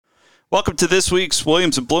Welcome to this week's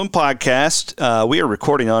Williams and Blum podcast. We are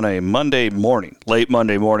recording on a Monday morning, late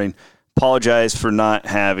Monday morning. Apologize for not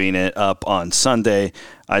having it up on Sunday.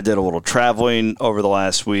 I did a little traveling over the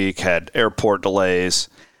last week, had airport delays,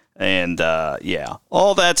 and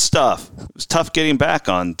all that stuff. It was tough getting back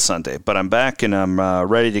on Sunday, but I'm back and I'm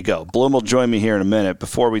ready to go. Blum will join me here in a minute.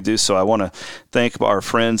 Before we do so, I want to thank our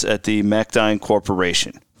friends at the McDine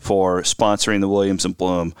Corporation for sponsoring the Williams and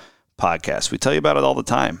Blum podcast. We tell you about it all the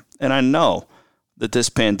time. And I know that this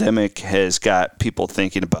pandemic has got people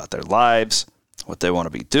thinking about their lives, what they want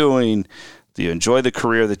to be doing. Do you enjoy the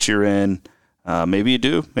career that you're in? Maybe you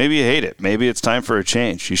do. Maybe you hate it. Maybe it's time for a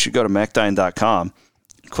change. You should go to McDine.com,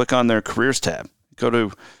 click on their careers tab, go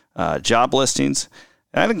to job listings.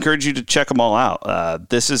 And I'd encourage you to check them all out.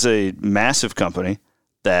 This is a massive company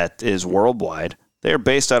that is worldwide. They are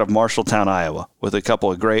based out of Marshalltown, Iowa, with a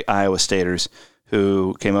couple of great Iowa Staters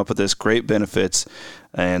who came up with this great benefits.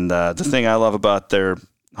 And the thing I love about their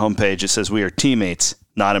homepage, it says we are teammates,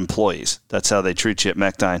 not employees. That's how they treat you at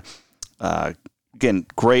McDine. Again,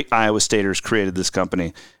 great Iowa Staters created this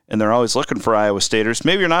company, and they're always looking for Iowa Staters.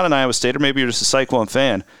 Maybe you're not an Iowa Stater. Maybe you're just a Cyclone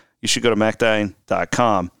fan. You should go to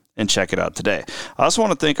McDine.com and check it out today. I also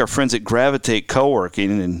want to thank our friends at Gravitate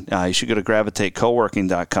Co-working, and you should go to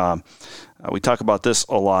GravitateCoworking.com. We talk about this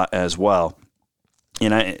a lot as well.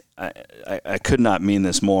 And I could not mean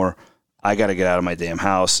this more. I got to get out of my damn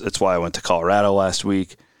house. That's why I went to Colorado last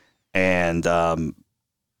week. And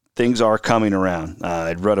things are coming around.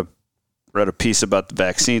 I read a piece about the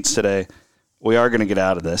vaccines today. We are going to get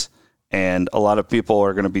out of this. And a lot of people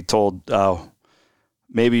are going to be told,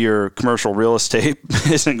 maybe your commercial real estate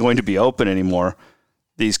isn't going to be open anymore.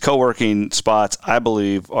 These co-working spots, I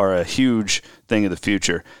believe, are a huge thing of the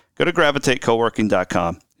future. Go to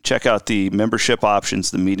GravitateCoworking.com. Check out the membership options,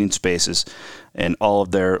 the meeting spaces, and all of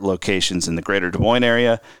their locations in the greater Des Moines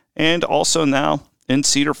area, and also now in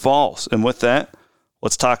Cedar Falls. And with that,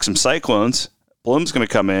 let's talk some Cyclones. Blum's going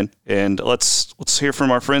to come in, and let's hear from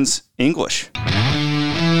our friends English. All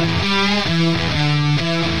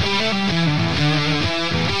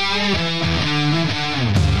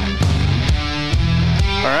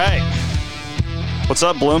right. What's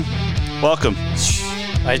up, Blum? Welcome.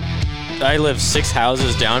 I live 6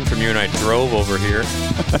 houses down from you, and I drove over here.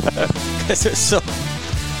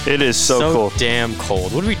 It is so cold. Damn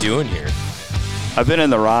cold. What are we doing here? I've been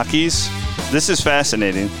in the Rockies. This is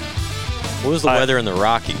fascinating. What was the weather in the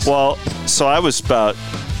Rockies? Well, so I was the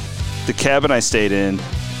cabin I stayed in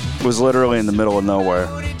was literally in the middle of nowhere.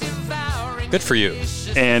 Good for you.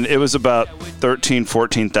 And it was about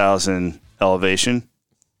 14,000 elevation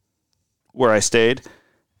where I stayed.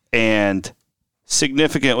 And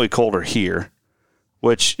significantly colder here,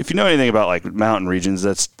 which if you know anything about like mountain regions,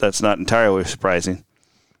 that's not entirely surprising.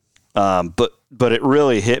 But it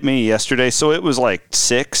really hit me yesterday. So it was like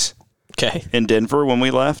 6 in Denver when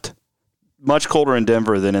we left. Much colder in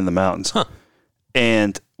Denver than in the mountains. Huh.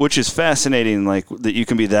 And which is fascinating, like that you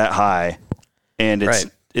can be that high and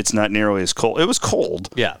it's not nearly as cold. It was cold,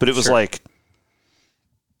 but it was like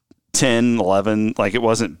 10, 11, like it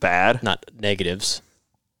wasn't bad. Not negatives.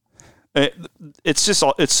 It's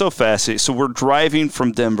so fascinating. So we're driving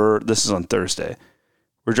from Denver. This is on Thursday.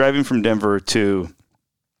 We're driving from Denver to,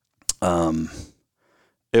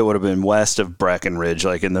 it would have been west of Breckenridge,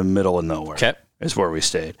 like in the middle of nowhere. Okay. Is where we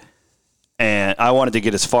stayed. And I wanted to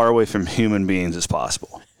get as far away from human beings as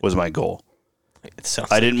possible, was my goal.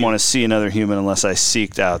 I didn't want to see another human unless I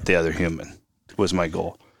seeked out the other human, was my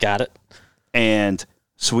goal. Got it. And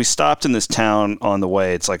so we stopped in this town on the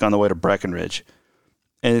way. It's like on the way to Breckenridge.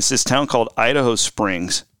 And it's this town called Idaho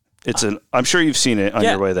Springs. I'm sure you've seen it on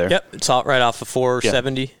your way there. Yep. It's all right off of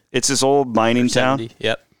 470. Yeah. It's this old mining town.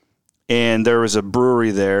 Yep. And there was a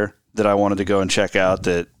brewery there that I wanted to go and check out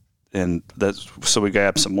so we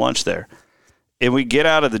grabbed some lunch there. And we get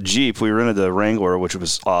out of the Jeep. We rented the Wrangler, which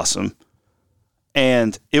was awesome.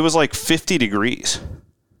 And it was like 50 degrees.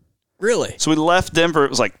 Really? So we left Denver.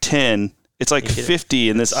 It was like 10. It's like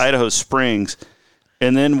 50 in this Idaho Springs.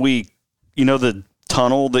 And then the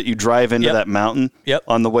tunnel that you drive into that mountain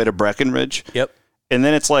on the way to Breckenridge. Yep. And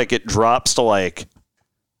then it's like it drops to like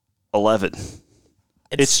 11.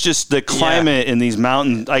 It's just the climate in these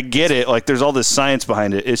mountains. I get it. Like there's all this science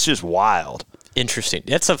behind it. It's just wild. Interesting.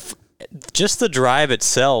 Just the drive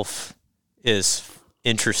itself is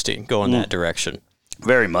interesting going that direction.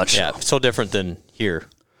 Very much so. So different than here.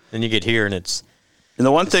 Then you get here and it's... And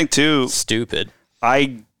the one thing too... Stupid.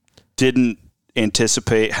 I didn't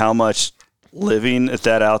anticipate how much living at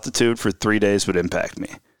that altitude for 3 days would impact me.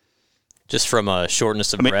 Just from a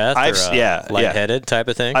shortness of breath or lightheaded type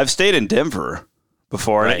of thing? I've stayed in Denver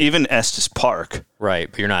before. Right. And even Estes Park. Right,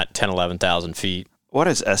 but you're not 10, 11,000 feet. What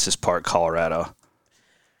is Estes Park, Colorado?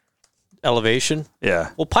 Elevation?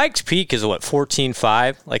 Yeah. Well, Pikes Peak is what,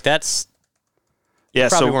 14.5? Like that's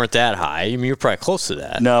probably weren't that high. I mean, you're probably close to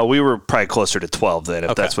that. No, we were probably closer to 12 then,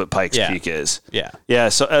 if Okay. that's what Pikes Peak is. Yeah. Yeah,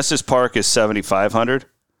 so Estes Park is 7,500.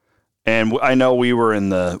 And I know we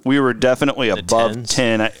were definitely above 10s.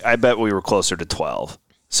 10. I bet we were closer to 12.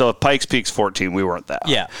 So if Pikes Peak's 14, we weren't that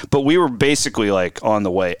high. Yeah. But we were basically like on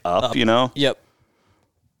the way up, you know? Yep.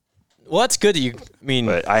 Well, that's good that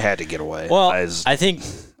But I had to get away. Well, I think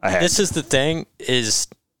had this is the thing is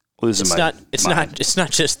losing it's not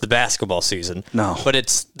just the basketball season. No. But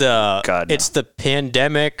it's the God, no. it's the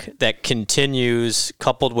pandemic that continues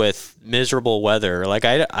coupled with miserable weather. Like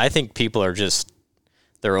I think people are just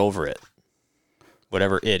they're over it.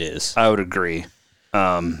 Whatever it is. I would agree.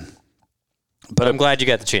 But I'm glad you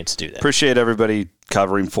got the chance to do that. Appreciate everybody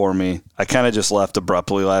covering for me. I kind of just left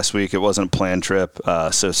abruptly last week. It wasn't a planned trip.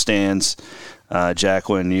 So Stans,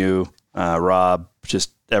 Jacqueline, you, Rob,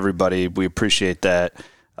 just everybody, we appreciate that.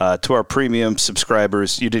 To our premium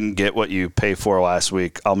subscribers, you didn't get what you pay for last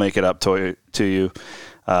week. I'll make it up to you.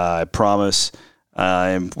 I promise.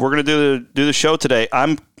 We're going to do the show today.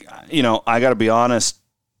 I got to be honest.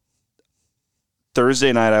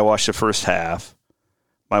 Thursday night, I watched the first half.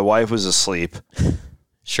 My wife was asleep.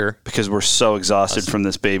 Sure. Because we're so exhausted from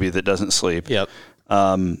this baby that doesn't sleep. Yep.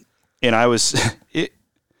 And I was,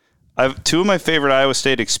 I have two of my favorite Iowa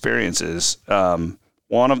State experiences. One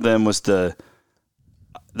of them was the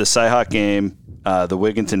Cyhawk game, the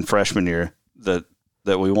Wigginton freshman year that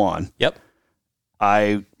we won. Yep.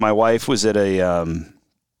 My wife was at the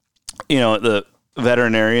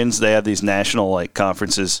veterinarians. They have these national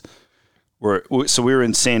conferences so we were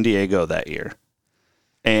in San Diego that year.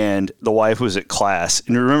 And the wife was at class.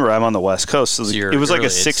 And remember, I'm on the West Coast. So it was like a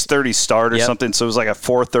 6:30 start or something. So it was like a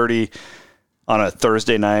 4:30 on a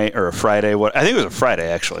Thursday night or a Friday. I think it was a Friday,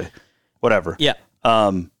 actually. Whatever. Yeah.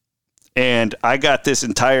 And I got this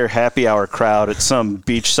entire happy hour crowd at some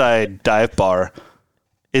beachside dive bar.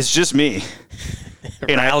 It's just me.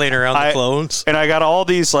 Rallying around the clones. And I got all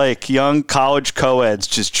these young college co-eds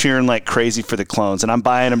just cheering like crazy for the clones. And I'm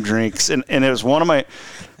buying them drinks. And it was one of my...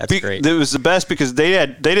 That's great. It was the best because they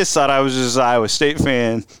just thought I was just an Iowa State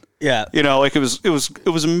fan. Yeah. It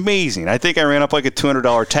was amazing. I think I ran up like a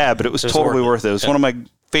 $200 tab, but it was totally worth it. It was one of my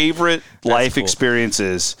favorite life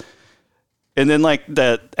experiences. And then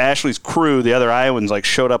that Ashley's crew, the other Iowans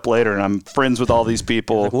showed up later, and I'm friends with all these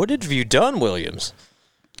people. What have you done, Williams?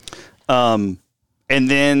 And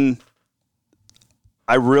then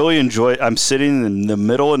I really I'm sitting in the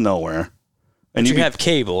middle of nowhere. And you have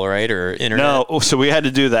cable, right, or internet? No, so we had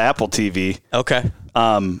to do the Apple TV. Okay.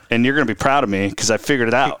 And you're going to be proud of me because I figured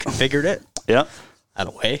it out. You figured it? Yeah. Out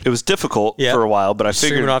of the way. It was difficult for a while, but I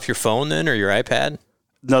figured. Stream it off your phone then, or your iPad?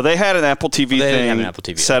 No, they had an Apple TV thing have an Apple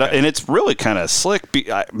TV set up, and it's really kind of slick.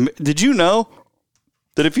 Did you know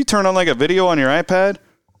that if you turn on a video on your iPad,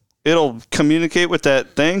 it'll communicate with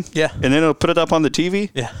that thing? Yeah. And then it'll put it up on the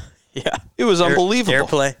TV? Yeah. Yeah. It was unbelievable.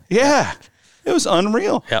 AirPlay? Yeah. It was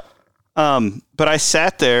unreal. Yep. But I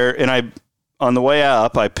sat there, and on the way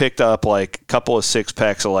up, I picked up a couple of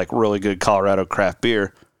 6-packs of really good Colorado craft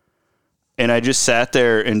beer, and I just sat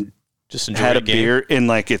there and just had a beer,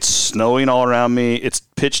 and it's snowing all around me. It's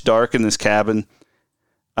pitch dark in this cabin.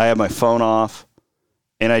 I had my phone off,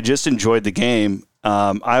 and I just enjoyed the game.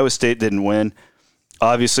 Iowa State didn't win.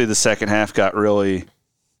 Obviously, the second half got really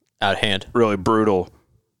out of hand, really brutal.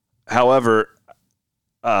 However,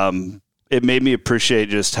 it made me appreciate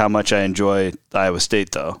just how much I enjoy Iowa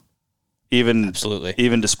State, though. Absolutely.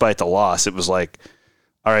 Even despite the loss, it was all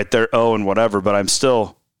right, they're 0 and whatever, but I'm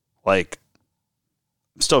still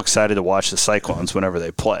excited to watch the Cyclones whenever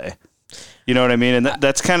they play. You know what I mean? And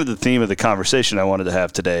that's kind of the theme of the conversation I wanted to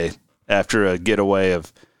have today after a getaway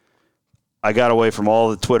of I got away from all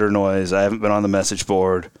the Twitter noise. I haven't been on the message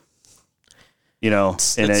board.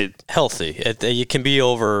 It's healthy. It can be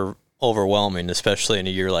overwhelming, especially in a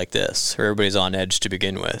year like this, where everybody's on edge to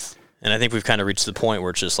begin with. And I think we've kind of reached the point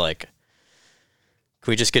where it's just can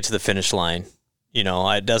we just get to the finish line?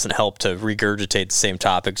 It doesn't help to regurgitate the same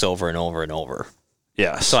topics over and over and over.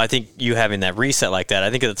 Yeah. So I think you having that reset like that, I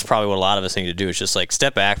think that's probably what a lot of us need to do is just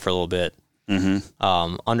step back for a little bit,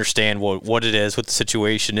 understand what it is, what the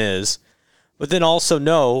situation is, but then also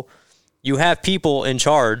know you have people in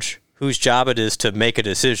charge whose job it is to make a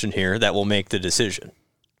decision here that will make the decision.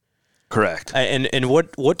 Correct. And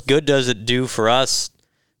what good does it do for us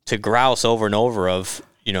to grouse over and over of,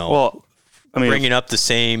 bringing up the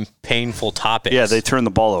same painful topics? Yeah, they turn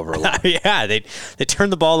the ball over a lot. Yeah, they turn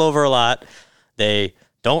the ball over a lot. They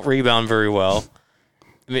don't rebound very well.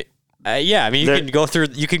 Yeah, I mean,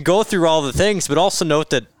 you can go through all the things, but also note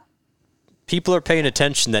that people are paying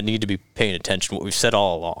attention that need to be paying attention, what we've said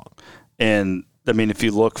all along. And, I mean, if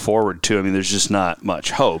you look forward to, I mean, there's just not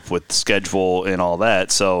much hope with the schedule and all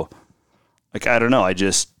that. So, like, I don't know. I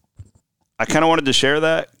kind of wanted to share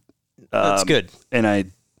that. That's good. And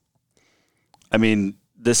I mean,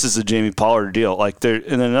 this is a Jamie Pollard deal. Like, and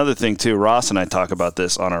another thing, too, Ross and I talk about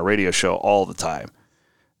this on our radio show all the time,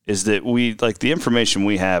 is that the information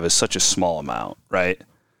we have is such a small amount, right?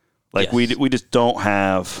 Like, yes. we just don't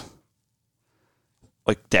have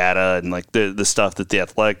like data and like the stuff that the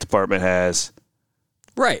athletic department has.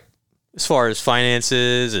 Right. As far as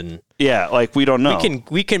finances and yeah, like we don't know.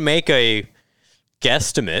 We can make a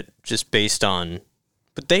guesstimate just based on,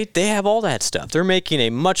 but they have all that stuff. They're making a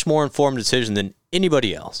much more informed decision than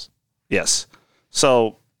anybody else. Yes.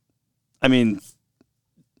 So, I mean,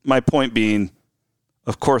 my point being,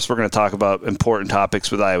 of course, we're going to talk about important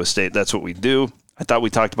topics with Iowa State. That's what we do. I thought we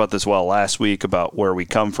talked about this well last week about where we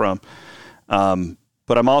come from.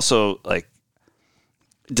 But I'm also like,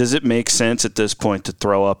 does it make sense at this point to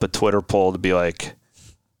throw up a Twitter poll to be like,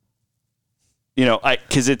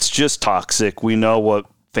 because it's just toxic. We know what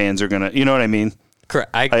fans are going to, you know what I mean? Correct.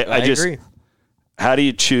 I agree. How do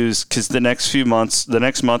you choose? Because the next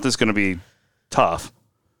month is going to be tough.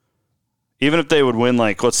 Even if they would win,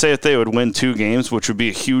 like, let's say if they would win 2 games, which would be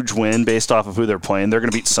a huge win based off of who they're playing, they're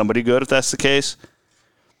going to beat somebody good if that's the case.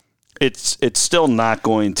 It's still not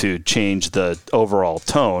going to change the overall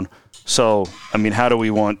tone. So, I mean, how do we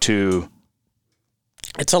want to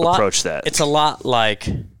approach that? It's a lot like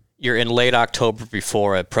you're in late October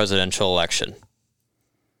before a presidential election.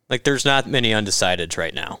 Like, there's not many undecideds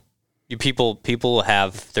right now. People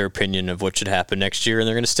have their opinion of what should happen next year, and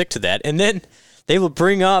they're going to stick to that. And then they will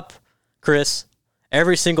bring up, Chris,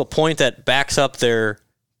 every single point that backs up their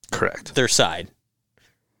side.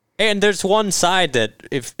 And there's one side that,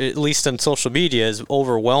 if at least on social media, is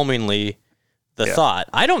overwhelmingly the thought.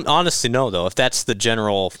 I don't honestly know, though, if that's the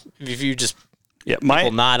general, if you just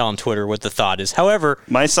people not on Twitter what the thought is. However,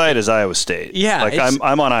 my side is Iowa State. Yeah. Like,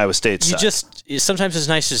 I'm on Iowa State's side. Sometimes it's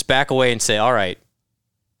nice to just back away and say, all right,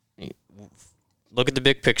 look at the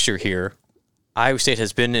big picture here. Iowa State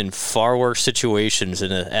has been in far worse situations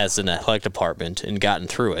as an athletic department and gotten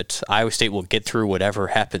through it. Iowa State will get through whatever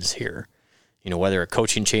happens here, whether a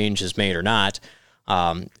coaching change is made or not.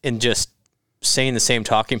 And just saying the same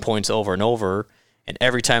talking points over and over, and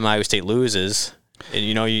every time Iowa State loses, and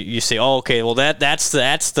you say, oh, okay, well that's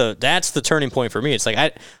the turning point for me. It's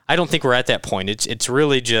like I don't think we're at that point. It's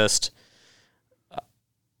really just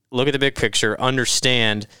look at the big picture,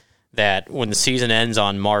 understand that when the season ends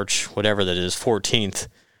on March, whatever that is, 14th,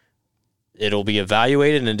 it'll be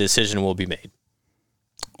evaluated and a decision will be made.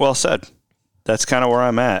 Well said. That's kind of where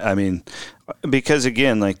I'm at. I mean, because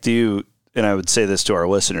again, like, and I would say this to our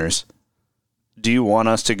listeners, do you want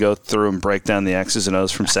us to go through and break down the X's and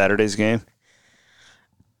O's from Saturday's game?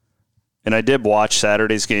 And I did watch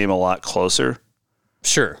Saturday's game a lot closer.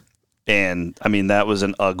 Sure. And, I mean, that was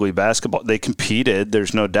an ugly basketball. They competed,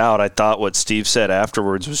 there's no doubt. I thought what Steve said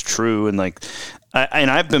afterwards was true. And, like,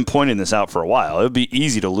 I've been pointing this out for a while. It would be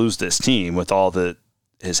easy to lose this team with all that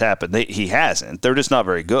has happened. He hasn't. They're just not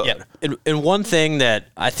very good. Yeah. And one thing that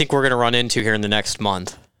I think we're going to run into here in the next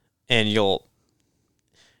month, and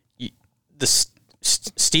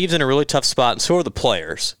Steve's in a really tough spot, and so are the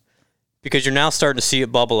players, because you're now starting to see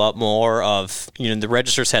it bubble up more of, the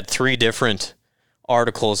Register's had 3 different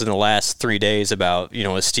articles in the last 3 days about,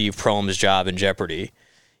 is Steve Prohm's job in jeopardy.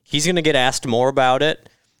 He's going to get asked more about it,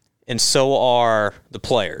 and so are the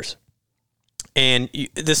players. And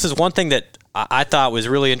this is one thing that I thought was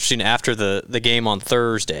really interesting after the game on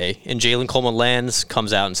Thursday, and Jalen Coleman-Lands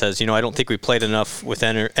comes out and says, I don't think we played enough with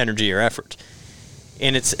energy or effort.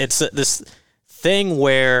 And it's this thing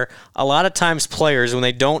where a lot of times players, when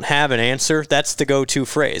they don't have an answer, that's the go-to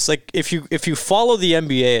phrase. Like, if you follow the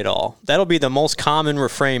NBA at all, that'll be the most common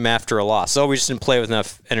refrain after a loss. Oh, we just didn't play with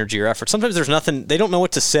enough energy or effort. Sometimes there's nothing, they don't know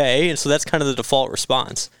what to say, and so that's kind of the default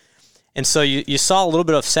response. And so you saw a little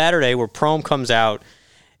bit of Saturday where Prohm comes out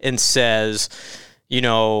and says, I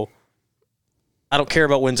don't care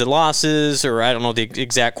about wins and losses, or I don't know the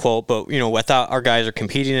exact quote, but I thought our guys are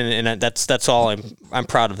competing, and that's all. I'm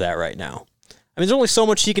proud of that right now. I mean, there's only so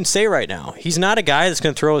much he can say right now. He's not a guy that's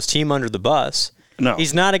going to throw his team under the bus. No,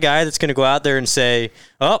 he's not a guy that's going to go out there and say,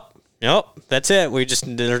 "Oh, nope, that's it.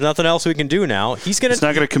 There's nothing else we can do now." He's not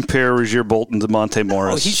going to compare Rozier Bolton to Monte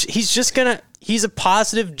Morris. No, he's a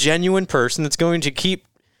positive, genuine person that's going to keep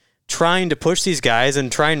trying to push these guys and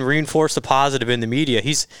try and reinforce the positive in the media.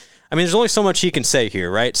 There's only so much he can say here,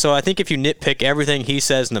 right? So I think if you nitpick everything he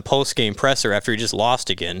says in the post-game presser after he just lost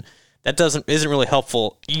again, that isn't really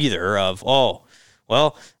helpful either. I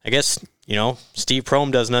guess Steve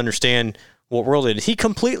Prohm doesn't understand what world it is. He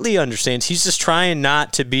completely understands. He's just trying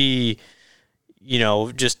not to be,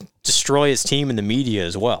 just destroy his team in the media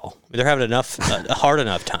as well. They're having a hard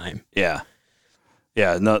enough time. Yeah.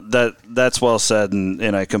 Yeah, no, that's well said,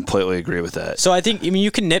 and I completely agree with that. So I think, you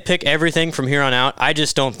can nitpick everything from here on out. I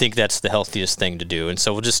just don't think that's the healthiest thing to do. And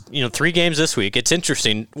so we'll just, 3 games this week. It's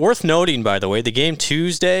interesting. Worth noting, by the way, the game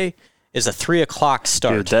Tuesday is a 3:00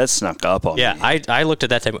 start. Dude, that snuck up on me. Yeah, I looked at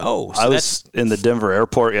that time. So I was in the Denver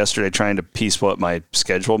airport yesterday trying to piece what my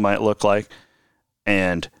schedule might look like,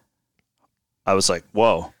 and I was like,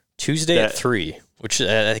 whoa. Tuesday at 3. Which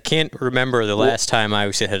I can't remember the last time I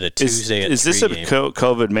had a Tuesday at 3 Is this a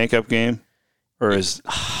COVID makeup game, or is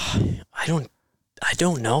I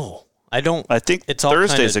don't know. I think it's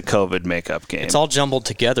Thursday's a COVID makeup game. It's all jumbled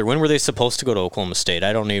together. When were they supposed to go to Oklahoma State?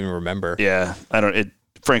 I don't even remember. Yeah,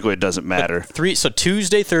 frankly, it doesn't matter. So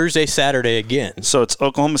Tuesday, Thursday, Saturday again. So it's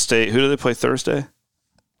Oklahoma State. Who do they play Thursday?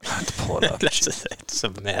 I have to pull it up. It's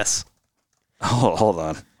a mess. Oh, hold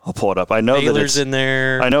on. I'll pull it up. I know Baylor's in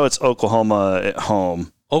there. I know it's Oklahoma at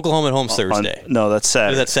home. Oklahoma at home's Thursday. No, that's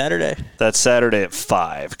Saturday. Is that Saturday? That's Saturday at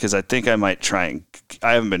 5, because I think I might try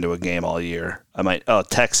I haven't been to a game all year.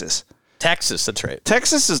 Texas. Texas, that's right.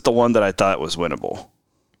 Texas is the one that I thought was winnable.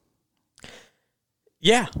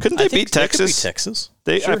 Yeah. Couldn't they beat Texas? They could beat Texas.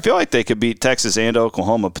 Sure. I feel like they could beat Texas and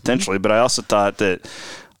Oklahoma potentially, but I also thought that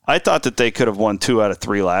they could have won 2 out of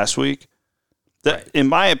 3 last week. Right. In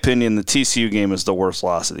my opinion, the TCU game is the worst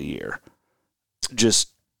loss of the year. Just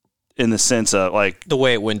in the sense of the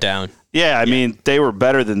way it went down. Yeah, I mean, they were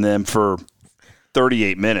better than them for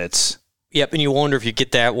 38 minutes. Yep, and you wonder if you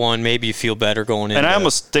get that one, maybe you feel better going in. And I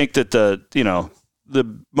almost think that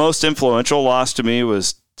the most influential loss to me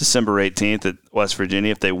was December 18th at West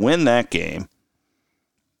Virginia. If they win that game,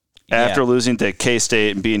 after losing to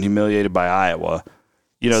K-State and being humiliated by Iowa,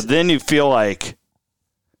 then you feel like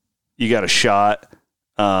you got a shot.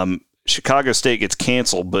 Chicago State gets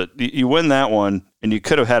canceled, but you win that one, and you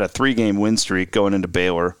could have had a 3-game win streak going into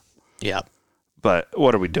Baylor. Yeah. But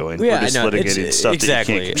what are we doing? Yeah, we're just litigating stuff that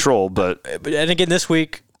you can't control. But and again, this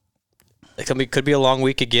week, it could be a long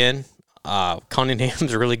week again.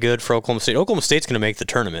 Cunningham's really good for Oklahoma State. Oklahoma State's going to make the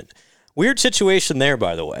tournament. Weird situation there,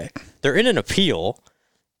 by the way. They're in an appeal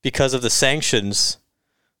because of the sanctions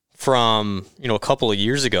from a couple of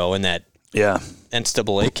years ago in that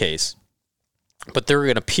NCAA case. But they're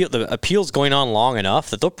going to appeal. The appeal's going on long enough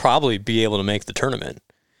that they'll probably be able to make the tournament,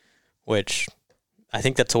 which I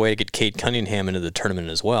think that's a way to get Cade Cunningham into the tournament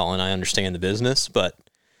as well. And I understand the business, but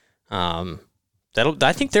I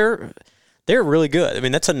think they're really good. I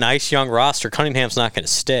mean, that's a nice young roster. Cunningham's not going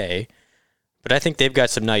to stay, but I think they've got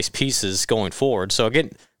some nice pieces going forward. So again,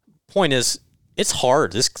 point is, it's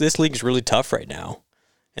hard. This league is really tough right now,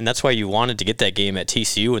 and that's why you wanted to get that game at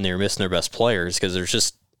TCU when they were missing their best players, because there's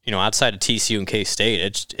just outside of TCU and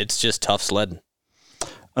K-State, it's just tough sledding.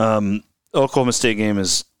 Oklahoma State game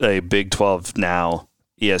is a Big 12 now,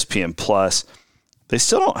 ESPN Plus. They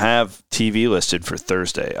still don't have TV listed for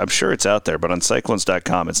Thursday. I'm sure it's out there, but on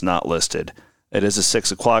Cyclones.com it's not listed. It is a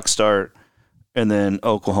 6 o'clock start, and then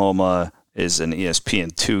Oklahoma is an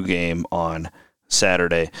ESPN2 game on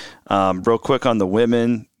Saturday. Real quick on the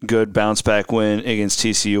women, good bounce back win against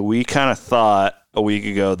TCU. We kind of thought a week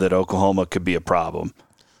ago that Oklahoma could be a problem.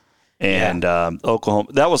 And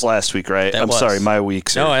Oklahoma, that was last week, right? Sorry, my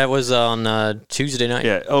weeks. No, that was on Tuesday night.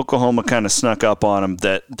 Yeah, Oklahoma kind of snuck up on them.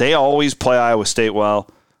 That they always play Iowa State well,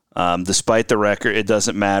 despite the record. It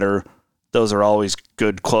doesn't matter. Those are always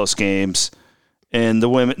good, close games. And the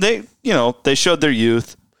women, they showed their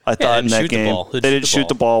youth. I thought in that game they didn't shoot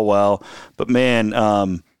the ball well. But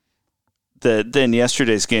man, then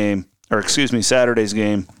Saturday's game,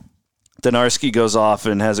 Donarski goes off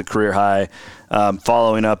and has a career high,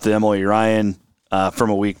 following up the Emily Ryan from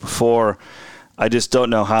a week before. I just don't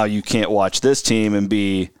know how you can't watch this team and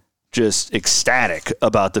be just ecstatic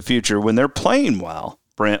about the future when they're playing well,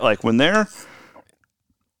 Brent. Like when they're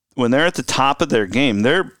at the top of their game,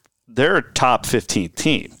 they're a top 15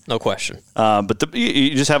 team, no question. But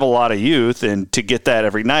you just have a lot of youth, and to get that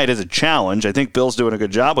every night is a challenge. I think Bill's doing a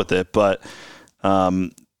good job with it, but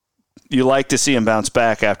you like to see him bounce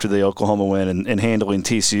back after the Oklahoma win and handling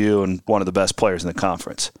TCU and one of the best players in the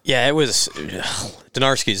conference. Yeah, it was.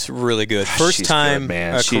 Donarski's really good. First time, good,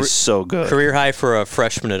 man. She's so good. Career high for a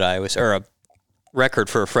freshman at Iowa, or a record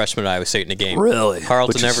for a freshman at Iowa State in a game. Really?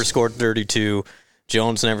 Carlton never scored 32.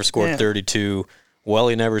 Jones never scored 32.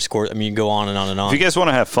 Welly never scored. I mean, you can go on and on and on. If you guys want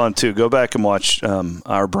to have fun too, go back and watch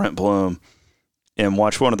our Brent Blum and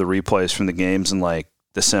watch one of the replays from the games in like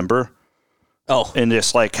December. Oh. And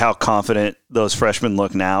just like how confident those freshmen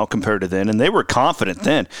look now compared to then. And they were confident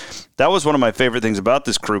then. That was one of my favorite things about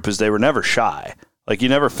this group is they were never shy. Like you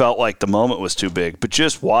never felt like the moment was too big. But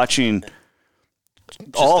just watching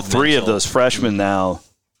all three of those freshmen now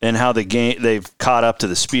and how they've caught up to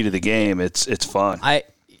the speed of the game, it's fun.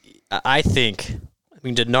 I think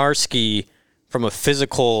Donarski, from a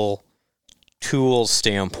physical tools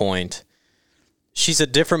standpoint, she's a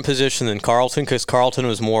different position than Carlton because Carlton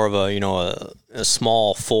was more of a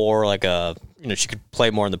small four, she could play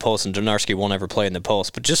more in the post, and Donarski won't ever play in the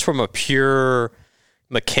post. But just from a pure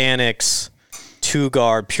mechanics,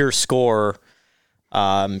 two-guard, pure scorer,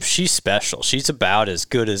 she's special. She's about as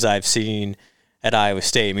good as I've seen at Iowa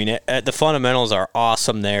State. The fundamentals are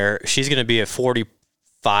awesome there. She's going to be a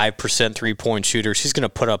 45% three-point shooter. She's going to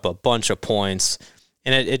put up a bunch of points.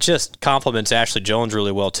 And it just complements Ashley Jones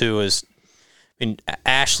really well, too.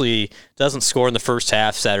 Ashley doesn't score in the first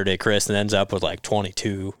half Saturday, Chris, and ends up with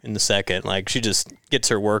 22 in the second. She just gets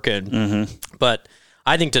her working. Mm-hmm. But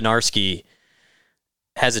I think Donarski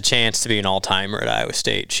has a chance to be an all-timer at Iowa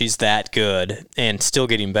State. She's that good and still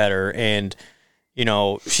getting better. And,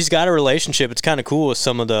 she's got a relationship. It's kind of cool with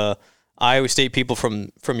some of the Iowa State people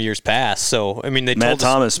from years past. So, they Matt told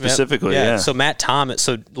Thomas us, specifically, yeah. So Matt Thomas,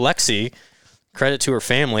 Lexi, credit to her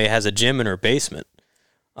family, has a gym in her basement.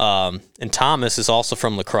 And Thomas is also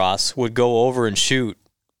from La Crosse, would go over and shoot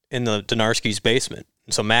in the Donarski's basement.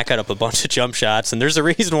 And so Matt got up a bunch of jump shots, and there's a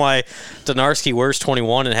reason why Donarski wears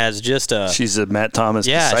 21 and has just a... She's a Matt Thomas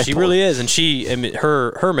disciple. She really is, and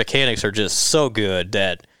her mechanics are just so good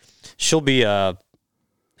that she'll be a...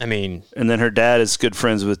 And then her dad is good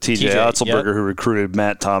friends with TJ Otzelberger, who recruited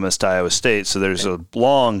Matt Thomas to Iowa State. So there's a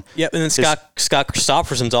long... Yep, and then Scott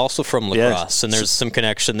Christopherson's also from La Crosse, and there's some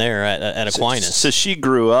connection there at Aquinas. So she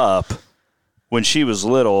grew up, when she was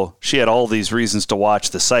little, she had all these reasons to watch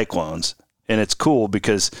the Cyclones. And it's cool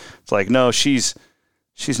because it's no, she's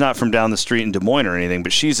not from down the street in Des Moines or anything,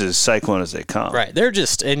 but she's as Cyclone as they come. Right. They're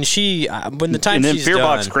just, and she, when the time and then she's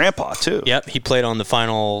Fearbach's done, grandpa, too. Yep, he played on the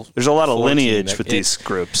final. There's a lot of lineage with these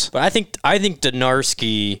groups. But I think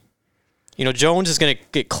Donarski, Jones is going to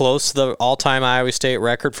get close to the all-time Iowa State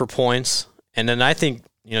record for points. And then I think,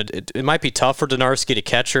 it might be tough for Donarski to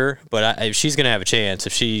catch her, but she's going to have a chance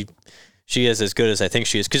if she is as good as I think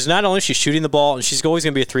she is. Because not only is she shooting the ball, and she's always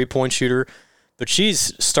going to be a three-point shooter, but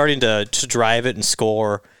she's starting to drive it and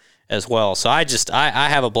score as well. So I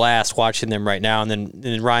have a blast watching them right now. And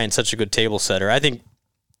then Ryan's such a good table setter. I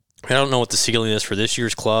don't know what the ceiling is for this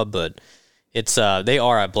year's club, but it's they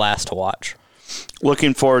are a blast to watch.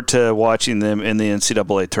 Looking forward to watching them in the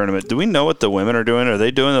NCAA tournament. Do we know what the women are doing? Are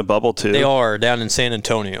they doing the bubble too? They are down in San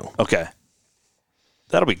Antonio. Okay.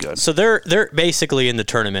 That'll be good. So they're basically in the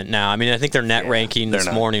tournament now. I think their net ranking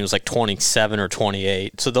this morning was 27 or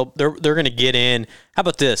 28. So they're going to get in. How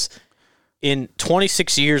about this? In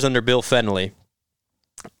 26 years under Bill Fennelly,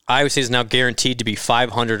 Iowa State is now guaranteed to be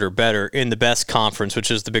 500 or better in the best conference,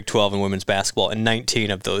 which is the Big 12 in women's basketball, in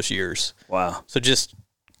 19 of those years. Wow. So just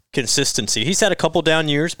consistency. He's had a couple down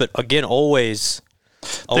years, but again, always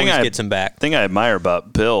gets him back. The thing I admire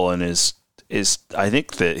about Bill and is I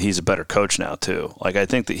think that he's a better coach now too. I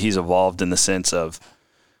think that he's evolved in the sense of,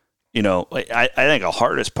 I think the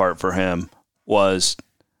hardest part for him was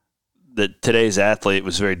that today's athlete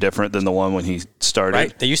was very different than the one when he started.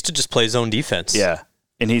 Right. They used to just play zone defense. Yeah.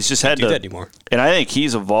 And he's just had to do that anymore. And I think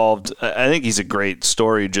he's evolved. I think he's a great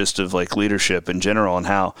story just of leadership in general and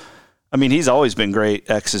how, he's always been great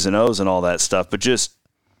X's and O's and all that stuff, but just,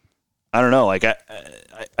 I don't know.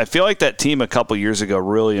 I feel like that team a couple years ago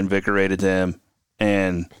really invigorated him,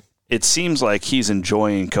 and it seems like he's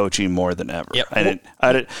enjoying coaching more than ever. Yep.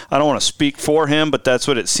 I don't want to speak for him, but that's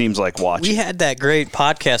what it seems like watching. We had that great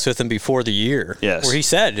podcast with him before the year, yes, where he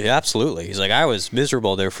said, absolutely. He's like, I was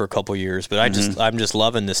miserable there for a couple years, but I'm just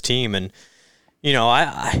loving this team, and you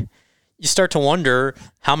start to wonder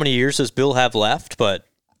how many years does Bill have left, but.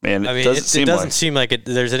 Man, it doesn't seem like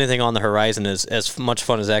there's anything on the horizon as much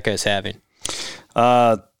fun as that guy's having.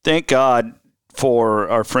 Thank God for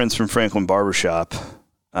our friends from Franklin Barbershop,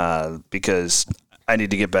 because I need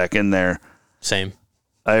to get back in there. Same.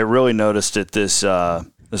 I really noticed it this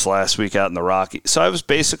last week out in the Rocky. So I was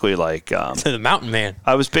basically the mountain man.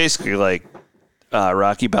 I was basically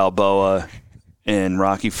Rocky Balboa in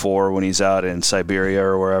Rocky IV when he's out in Siberia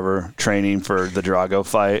or wherever training for the Drago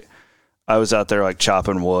fight. I was out there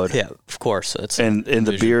chopping wood. Yeah, of course. And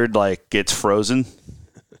the beard gets frozen.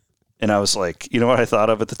 And I was you know what I thought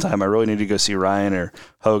of at the time? I really need to go see Ryan or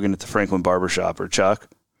Hogan at the Franklin Barbershop or Chuck.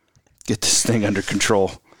 Get this thing under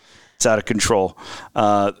control. It's out of control.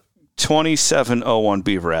 2701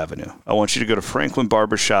 Beaver Avenue. I want you to go to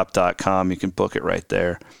franklinbarbershop.com. You can book it right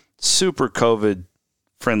there. Super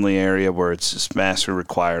COVID-friendly area where it's just mask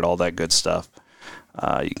required, all that good stuff.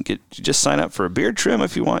 You just sign up for a beard trim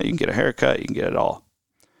if you want. You can get a haircut. You can get it all.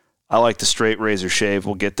 I like the straight razor shave.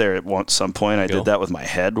 We'll get there at some point. I did that with my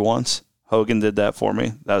head once. Hogan did that for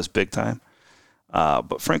me. That was big time. But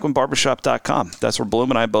franklinbarbershop.com. That's where Blum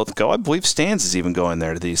and I both go. I believe Stans is even going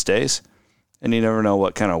there these days. And you never know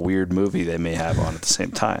what kind of weird movie they may have on at the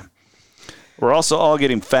same time. We're also all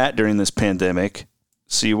getting fat during this pandemic.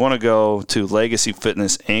 So you want to go to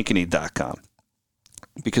legacyfitnessankeny.com.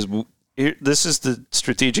 Because this is the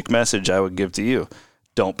strategic message I would give to you.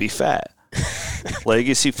 Don't be fat.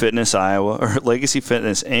 Legacy Fitness Iowa or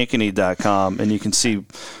legacyfitnessankeny.com, and you can see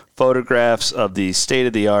photographs of the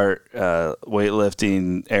state-of-the-art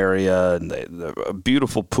weightlifting area and a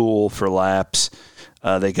beautiful pool for laps.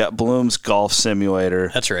 They got Blum's golf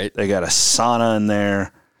simulator. That's right. They got a sauna in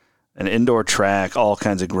there, an indoor track, all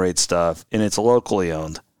kinds of great stuff, and it's locally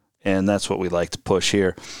owned, and that's what we like to push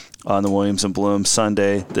here on the Williams and Blum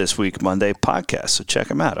Sunday This Week Monday podcast. So check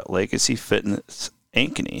them out at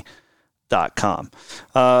legacyfitnessankeny.com.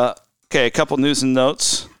 Okay, a couple news and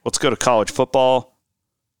notes. Let's go to college football.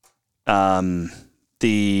 First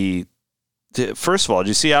of all, did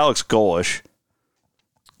you see Alex Golesh,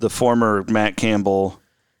 the former Matt Campbell?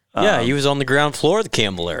 Yeah, he was on the ground floor of the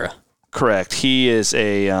Campbell era. Correct. He is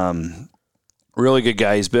a really good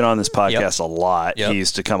guy. He's been on this podcast a lot. He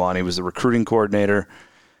used to come on. He was the recruiting coordinator.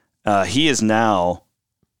 He is now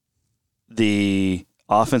the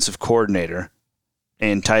offensive coordinator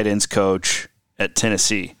and tight ends coach at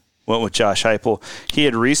Tennessee. Went with Josh Heupel. He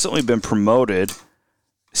had recently been promoted.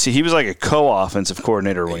 See, he was like a co-offensive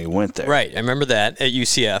coordinator when he went there. Right. I remember that at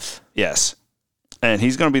UCF. Yes. And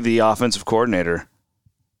he's going to be the offensive coordinator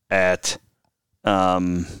at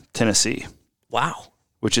Tennessee. Wow.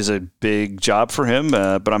 Which is a big job for him,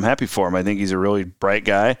 but I'm happy for him. I think he's a really bright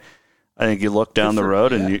guy. I think you look down the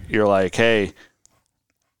road and you're like, hey,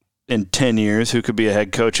 in 10 years, who could be a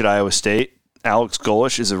head coach at Iowa State? Alex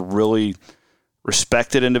Golesh is a really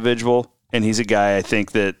respected individual, and he's a guy I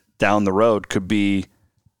think that down the road could be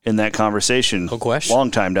in that conversation. No question.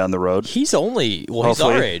 Long time down the road. He's only, he's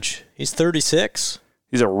our age. He's 36.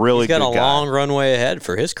 He's a really good guy. He's got a long runway ahead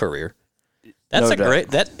for his career. That's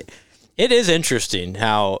it is interesting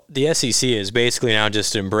how the SEC is basically now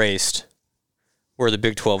just embraced where the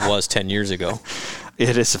Big 12 was 10 years ago.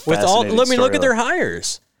 It is a fascinating story. Look at their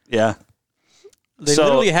hires. Yeah. They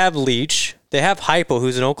literally have Leach. They have Heupel,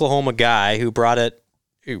 who's an Oklahoma guy who brought it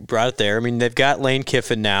there. I mean, they've got Lane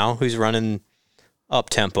Kiffin now, who's running up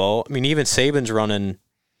tempo. I mean, even Saban's running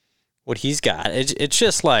what he's got. It's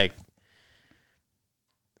just like,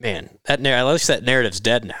 man, at least that narrative's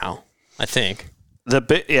dead now, I think. I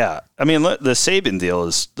mean, the Saban deal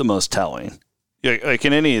is the most telling. Like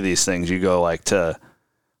in any of these things, you go like to,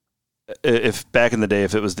 if back in the day,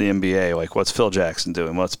 if it was the NBA, like what's Phil Jackson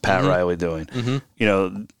doing? What's Pat Riley doing? Mm-hmm. You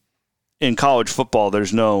know, in college football,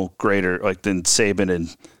 there's no greater like than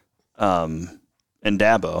Saban and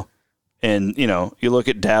Dabo. And, you know, you look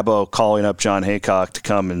at Dabo calling up John Haycock to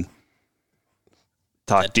come and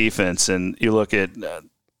talk defense, and you look at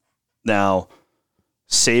now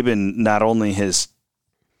Saban not only has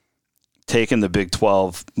taken the Big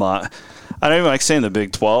 12 I don't even like saying the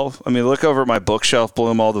Big 12. I mean, look over at my bookshelf,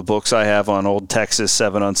 Blum, all the books I have on old Texas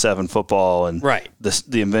 7-on-7 football and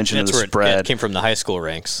the invention of the spread. It came from the high school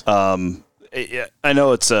ranks. I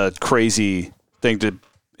know it's a crazy thing to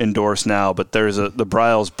endorse now, but there's the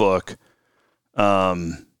Bryles book,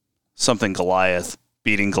 something Goliath,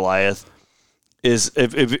 beating Goliath, is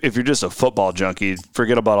if you're just a football junkie,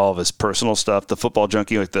 forget about all of his personal stuff. The football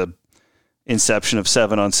junkie, like the inception of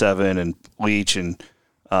 7-on-7 and Leach and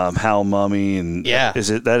Hal Mummy and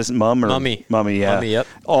is Mum or Mummy? Mummy, yeah. Mummy, yep.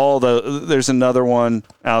 There's another one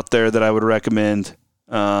out there that I would recommend.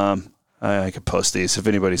 I could post these if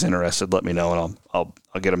anybody's interested. Let me know and I'll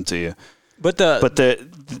get them to you. But that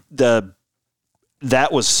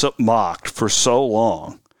was mocked for so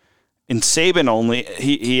long, and Saban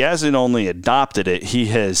he hasn't only adopted it, he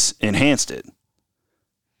has enhanced it.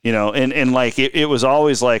 You know, and like it was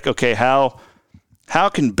always like, okay, how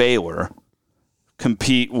can Baylor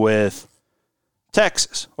compete with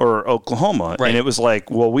Texas or Oklahoma? Right. And it was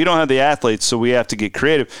like, well, we don't have the athletes, so we have to get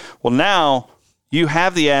creative. Well, now you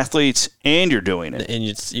have the athletes and you're doing it. And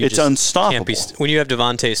it's unstoppable. When you have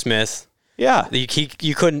Devontae Smith,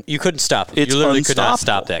 you couldn't stop him. You literally could not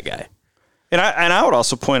stop that guy. And I would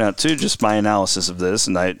also point out too, just my analysis of this,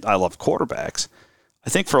 and I love quarterbacks. I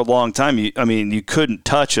think for a long time, you couldn't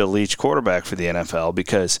touch a Leach quarterback for the NFL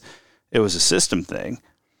because it was a system thing.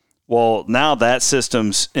 Well, now that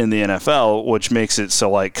system's in the NFL, which makes it so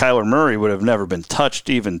like Kyler Murray would have never been touched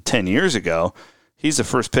even 10 years ago. He's the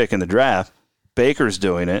first pick in the draft. Baker's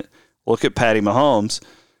doing it. Look at Patty Mahomes.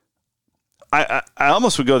 I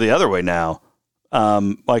almost would go the other way now.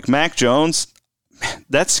 Like Mac Jones,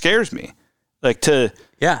 that scares me. Like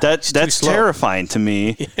that's terrifying to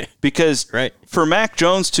me because for Mac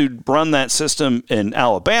Jones to run that system in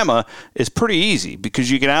Alabama is pretty easy because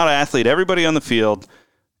you can out-athlete everybody on the field.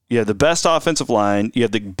 You have the best offensive line. You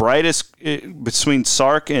have the brightest between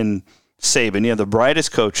Sark and Saban. You have the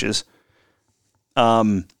brightest coaches.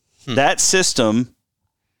 That system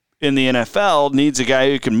in the NFL needs a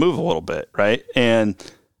guy who can move a little bit, right? And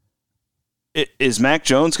is Mac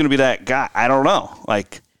Jones going to be that guy? I don't know.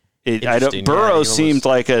 Like, Burrow seemed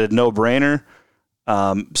like a no-brainer.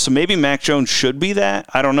 So maybe Mac Jones should be that.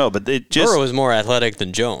 I don't know, but Burrow is more athletic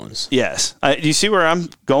than Jones. Yes. Do you see where I'm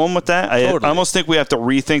going with that? Totally. I almost think we have to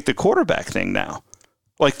rethink the quarterback thing now.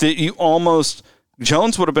 Like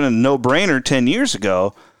Jones would have been a no-brainer 10 years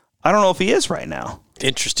ago. I don't know if he is right now.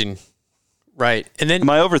 Interesting. Right. And then, am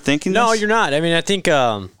I overthinking this? No, you're not. I mean, I think,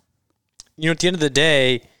 at the end of the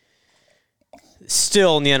day,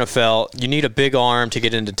 still in the NFL, you need a big arm to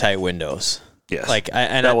get into tight windows. Yes.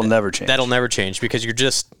 That will never change. That'll never change because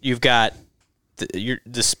you've got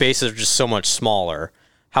the spaces are just so much smaller.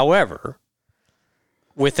 However,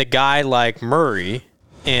 with a guy like Murray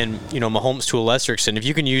and, Mahomes to a lesser extent, if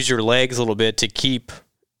you can use your legs a little bit to keep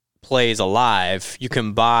plays alive, you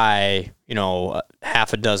can buy,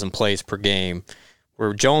 half a dozen plays per game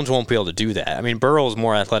where Jones won't be able to do that. I mean, Burrow's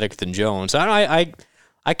more athletic than Jones. I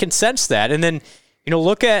can sense that. And then,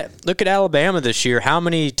 look at Alabama this year. How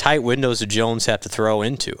many tight windows did Jones have to throw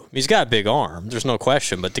into? He's got a big arm. There's no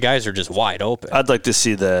question, but the guys are just wide open. I'd like to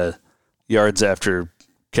see the yards after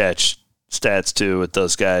catch stats too with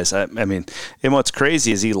those guys. I mean, and what's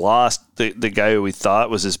crazy is he lost the guy who we thought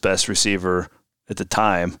was his best receiver at the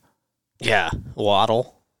time. Yeah,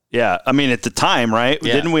 Waddle. Yeah, I mean, at the time, right?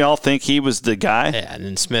 Yeah. Didn't we all think he was the guy? Yeah, and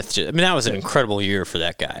then Smith. That was an incredible year for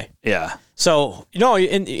that guy. Yeah. So,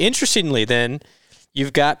 interestingly, then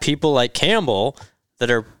you've got people like Campbell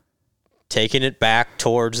that are taking it back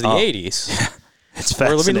towards the 80s. Yeah. It's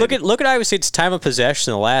fascinating. Look at Iowa State's time of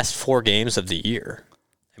possession in the last 4 games of the year.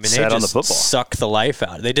 I mean, they just sucked the life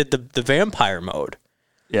out. They did the vampire mode.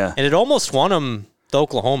 Yeah. And it almost won them the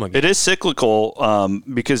Oklahoma game. It is cyclical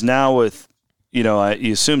because now with,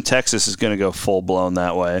 you assume Texas is going to go full-blown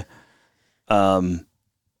that way.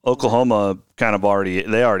 Oklahoma kind of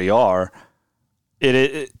already are.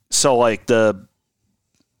 So like the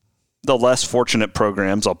less fortunate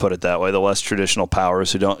programs, I'll put it that way, the less traditional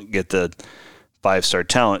powers who don't get the 5-star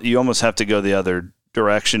talent, you almost have to go the other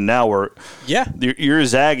direction now where you're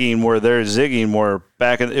zagging where they're zigging where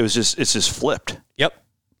it's just flipped. Yep.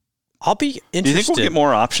 I'll be interested. Do you think we'll get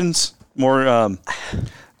more options? Do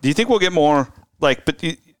you think we'll get more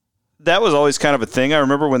that was always kind of a thing. I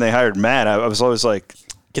remember when they hired Matt, I was always like,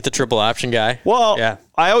 get the triple option guy. Well, yeah.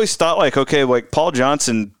 I always thought Paul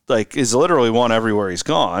Johnson is literally won everywhere he's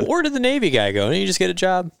gone. Where did the Navy guy go? Didn't he just get a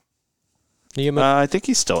job? I think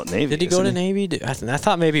he's still at Navy. Did he go to Navy? I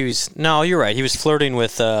thought maybe he was. No, you're right. He was flirting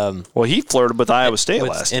with. He flirted with Iowa State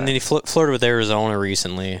last time. And then he flirted with Arizona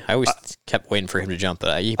recently. I always kept waiting for him to jump, but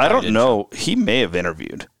I don't know. He may have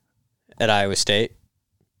interviewed at Iowa State.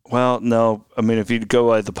 Well, no. I mean, if you go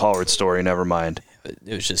by the Pollard story, never mind.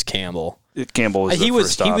 It was just Campbell. Campbell was the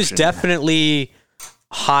first option. He was definitely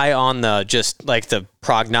high on the the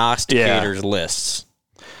prognosticators lists.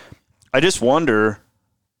 I just wonder.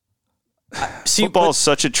 Football is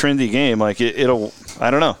such a trendy game. It'll.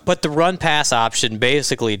 I don't know. But the run pass option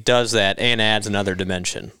basically does that and adds another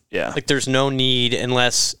dimension. Yeah. There's no need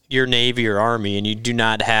unless you're Navy or Army and you do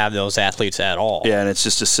not have those athletes at all. Yeah, and it's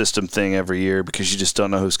just a system thing every year because you just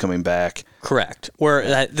don't know who's coming back. Correct.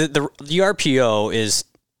 Where the RPO is,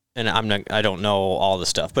 and I don't know all the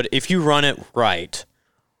stuff, but if you run it right,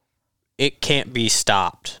 it can't be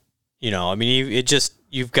stopped.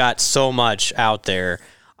 You've got so much out there.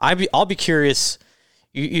 I'll be curious.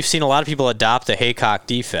 You've seen a lot of people adopt the Haycock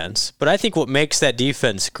defense, but I think what makes that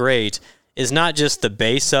defense great is not just the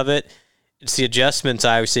base of it; it's the adjustments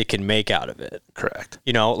Iowa State can make out of it. Correct.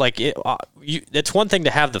 It's one thing to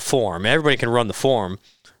have the form; everybody can run the form,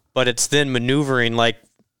 but it's then maneuvering, like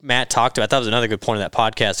Matt talked about. I thought it was another good point of that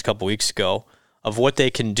podcast a couple weeks ago of what they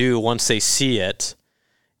can do once they see it,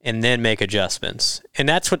 and then make adjustments. And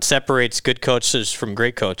that's what separates good coaches from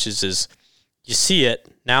great coaches is. You see it,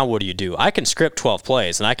 now what do you do? I can script 12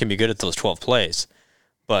 plays, and I can be good at those 12 plays.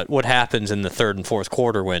 But what happens in the third and fourth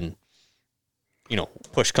quarter when,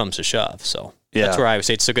 push comes to shove? So that's where Iowa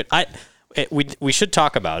State's so good. we should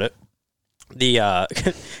talk about it.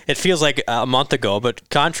 It feels like a month ago, but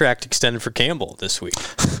contract extended for Campbell this week.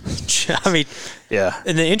 I mean, yeah.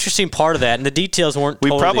 And the interesting part of that, and the details weren't. We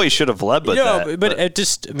probably should have led with that. But it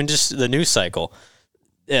just the news cycle.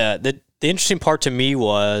 The interesting part to me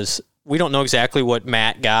was we don't know exactly what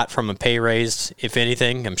Matt got from a pay raise, if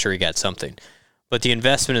anything. I'm sure he got something. But the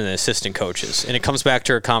investment in the assistant coaches, and it comes back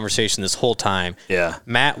to our conversation this whole time. Yeah.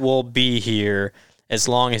 Matt will be here as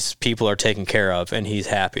long as people are taken care of, and he's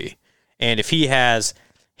happy. And if he has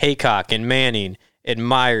Haycock and Manning and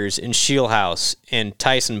Myers and Shieldhouse and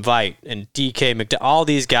Tyson Veit and DK McDowell, all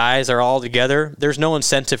these guys are all together, there's no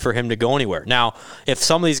incentive for him to go anywhere. Now, if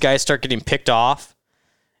some of these guys start getting picked off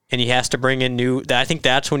and he has to bring in new, I think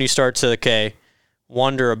that's when you start to,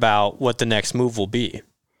 wonder about what the next move will be.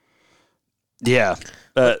 Yeah.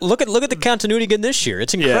 Look at the continuity again this year.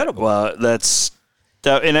 It's incredible. Yeah,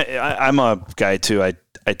 well, and I'm a guy too. I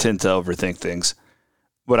tend to overthink things.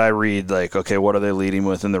 What I read, what are they leading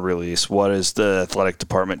with in the release? What is the athletic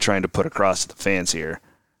department trying to put across to the fans here?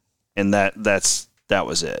 And that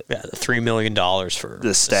was it. Yeah, the $3 million for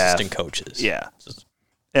the staff, assistant coaches. Yeah,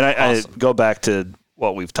 and awesome. I go back to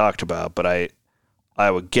what we've talked about, but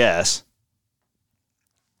I would guess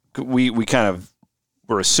we kind of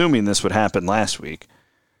were assuming this would happen last week.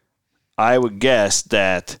 I would guess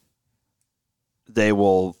that they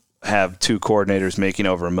will have two coordinators making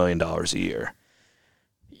over $1 million a year.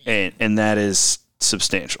 And that is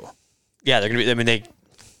substantial. Yeah, they're going to be,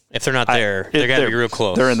 if they're not there, they're going to be real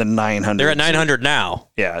close. They're in the 900. They're at 900 now.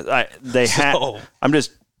 Yeah, I'm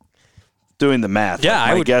just doing the math. Yeah,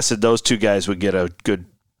 I would guess that those two guys would get a good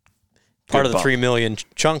part of the bump. $3 million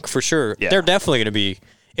chunk for sure. Yeah. They're definitely going to be,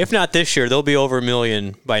 if not this year, they'll be over $1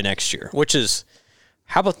 million by next year, which is,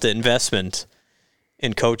 how about the investment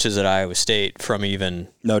in coaches at Iowa State from even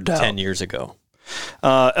 10 years ago?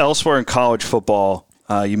 Elsewhere in college football,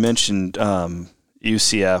 you mentioned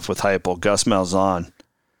UCF with Heupel, Gus Malzahn.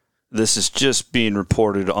 This is just being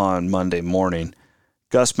reported on Monday morning.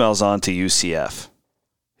 Gus Malzahn to UCF.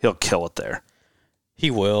 He'll kill it there.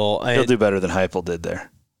 He will. He'll do better than Heupel did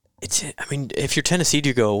there. If you're Tennessee, do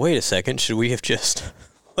you go, wait a second, should we have just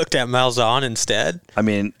looked at Malzahn instead?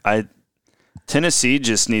 Tennessee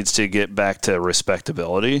just needs to get back to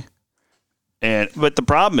respectability. But the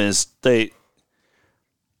problem is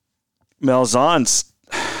Malzahn's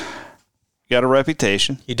got a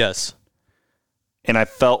reputation. He does. And I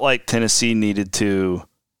felt like Tennessee needed to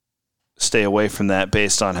stay away from that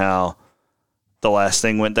based on how the last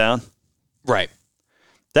thing went down. Right.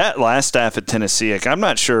 That last staff at Tennessee, I'm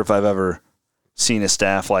not sure if I've ever seen a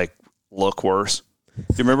staff look worse.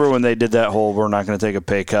 You remember when they did that whole "we're not going to take a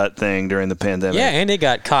pay cut" thing during the pandemic? Yeah, and they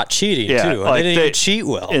got caught cheating too. And they didn't even cheat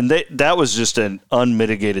well. And that was just an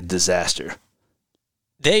unmitigated disaster.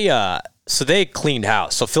 So they cleaned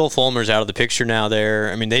house. So Phil Fulmer's out of the picture now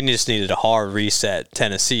there. They just needed a hard reset,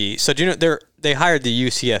 Tennessee. So do you know they hired the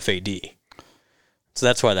UCF AD. So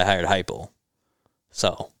that's why they hired Heupel.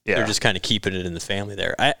 So they're just kind of keeping it in the family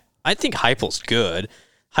there. I think Heupel's good.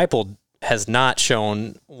 Heupel has not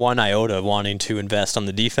shown one iota of wanting to invest on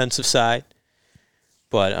the defensive side.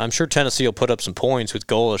 But I'm sure Tennessee will put up some points with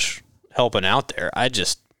Golish helping out there. I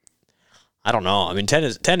don't know.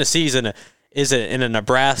 Tennessee's is in a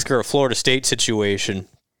Nebraska or Florida State situation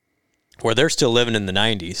where they're still living in the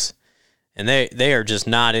 90s, and they are just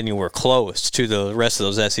not anywhere close to the rest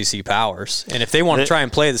of those SEC powers. And if they want to try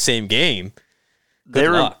and play the same game,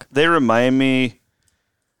 good luck. They remind me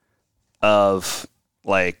of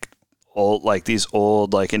these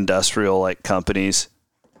old industrial companies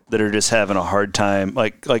that are just having a hard time,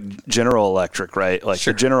 like General Electric, right?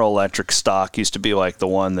 Sure. The General Electric stock used to be the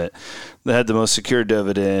one that had the most secure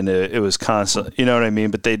dividend. It was constant, you know what I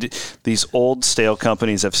mean? But these old stale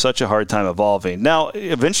companies have such a hard time evolving. Now,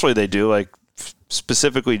 eventually they do.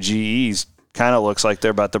 Specifically, GE's kind of looks like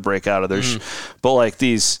they're about to break out of their. But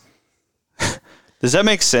these, does that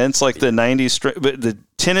make sense? The 90s, but the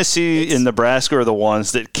Tennessee and Nebraska are the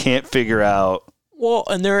ones that can't figure out. Well,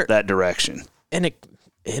 and they're that direction. And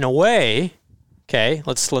in a way, okay,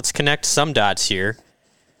 let's connect some dots here.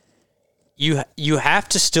 You have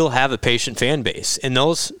to still have a patient fan base, and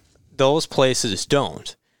those places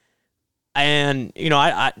don't. And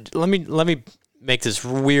let me make this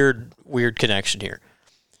weird connection here.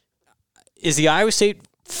 Is the Iowa State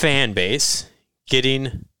fan base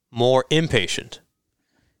getting more impatient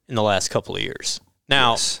in the last couple of years?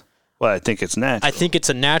 Now, yes. Well, I think it's natural. I think it's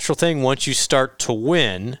a natural thing once you start to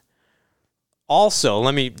win. Also,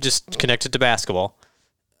 let me just connect it to basketball.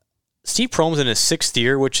 Steve Prohm's in his 6th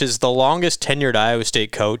year, which is the longest tenured Iowa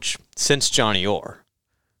State coach since Johnny Orr.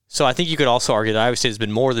 So I think you could also argue that Iowa State has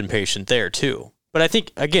been more than patient there too. But I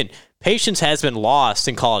think, again, patience has been lost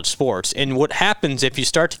in college sports. And what happens if you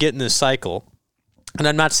start to get in this cycle, and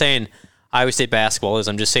I'm not saying Iowa State basketball is,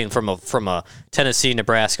 I'm just saying from a Tennessee,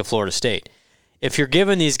 Nebraska, Florida State. If you're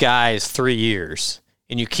giving these guys 3 years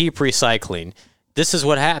and you keep recycling, this is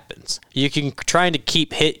what happens. You can trying to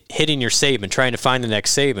keep hitting your Saban, trying to find the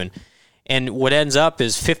next Saban. And what ends up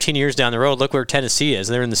is 15 years down the road, look where Tennessee is.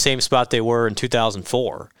 They're in the same spot they were in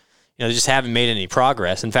 2004. They just haven't made any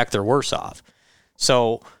progress. In fact, they're worse off.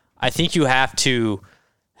 So I think you have to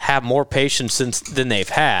have more patience than they've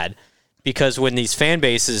had, because when these fan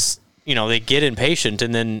bases, they get impatient,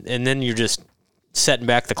 and then you're just setting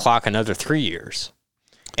back the clock another 3 years.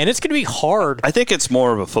 And it's going to be hard. I think it's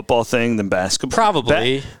more of a football thing than basketball.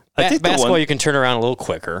 Probably. I think basketball you can turn around a little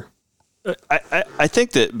quicker. I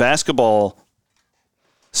think that basketball.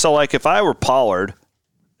 So, like, if I were Pollard,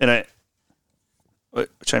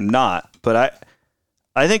 which I'm not, but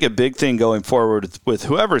I think a big thing going forward with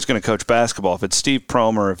whoever is going to coach basketball, if it's Steve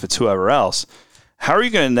Prohm or if it's whoever else, how are you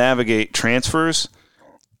going to navigate transfers,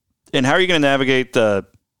 and how are you going to navigate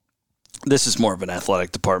this is more of an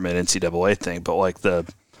athletic department NCAA thing, but like the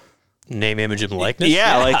name, image, and likeness?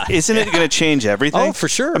 Yeah, like, isn't it going to change everything? Oh, for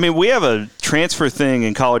sure. I mean, we have a transfer thing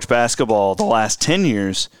in college basketball the last 10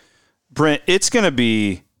 years. Brent, it's going to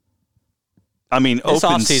be, this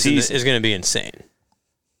open season is going to be insane.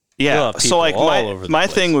 Yeah, so like my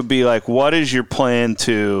thing would be like, what is your plan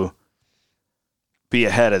to be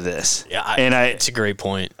ahead of this? Yeah, it's a great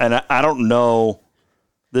point. And I don't know.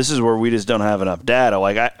 This is where we just don't have enough data.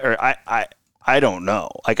 Like I don't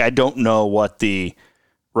know. Like, I don't know what the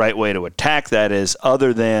right way to attack that is,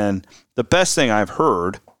 other than the best thing I've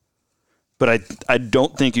heard. But I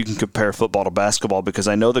don't think you can compare football to basketball, because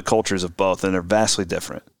I know the cultures of both, and they're vastly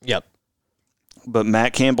different. Yep. But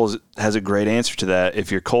Matt Campbell has a great answer to that.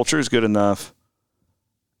 If your culture is good enough,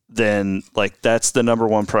 then like that's the number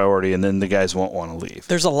one priority, and then the guys won't want to leave.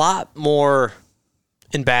 There's a lot more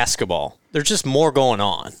in basketball. There's just more going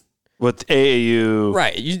on with AAU.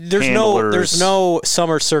 Right. There's no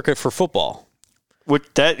summer circuit for football.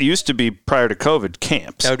 That used to be prior to COVID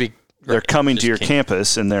camps. That would be. They're coming to your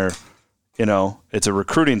campus, and they're, it's a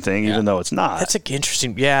recruiting thing, even though it's not. That's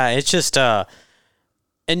interesting. Yeah, it's just.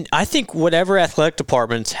 And I think whatever athletic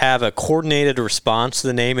departments have a coordinated response to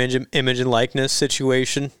the name, image, and likeness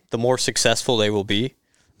situation, the more successful they will be.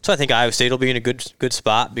 So I think Iowa State will be in a good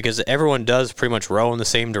spot, because everyone does pretty much row in the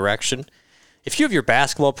same direction. If you have your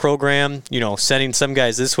basketball program, sending some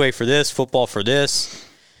guys this way for this, football for this,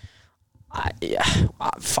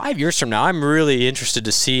 5 years from now, I'm really interested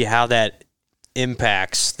to see how that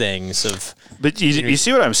impacts things. But you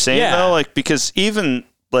see what I'm saying, though? Like, because even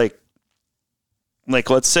like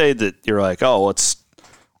let's say that you're like, oh, let's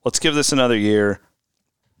give this another year.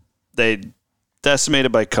 They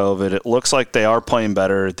decimated by COVID. It looks like they are playing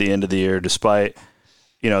better at the end of the year, despite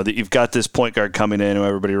that you've got this point guard coming in who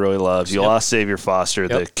everybody really loves. You lost Xavier Foster,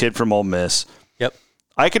 the kid from Ole Miss. Yep.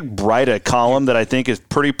 I could write a column that I think is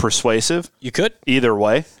pretty persuasive. You could. Either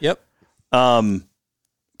way. Yep.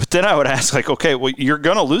 But then I would ask, like, okay, well, you're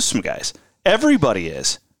going to lose some guys. Everybody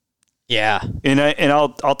is. Yeah. And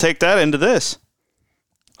I'll take that into this.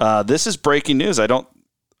 This is breaking news.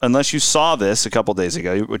 Unless you saw this a couple days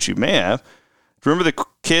ago, which you may have. Remember the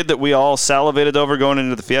kid that we all salivated over going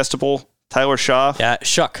into the Fiesta Bowl? Tyler Shaw? Yeah,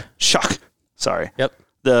 Shuck. Sorry.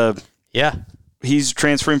 Yep. He's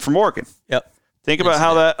transferring from Oregon. Yep. Think about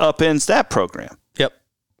how that upends that program. Yep.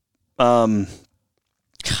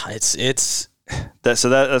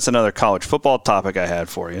 That's another college football topic I had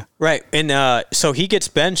for you. Right. And so he gets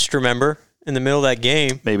benched, remember, in the middle of that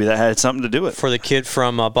game. Maybe that had something to do with it. For the kid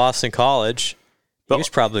from Boston College. He was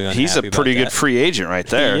probably unhappy. He's a pretty good free agent right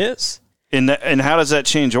there. He is. And how does that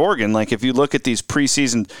change Oregon? Like, if you look at these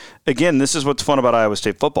preseason, again, this is what's fun about Iowa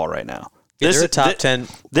State football right now. They're a top 10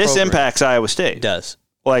 This impacts Iowa State. It does.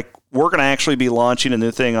 Like, we're going to actually be launching a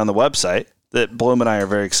new thing on the website that Blum and I are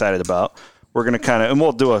very excited about. We're going to and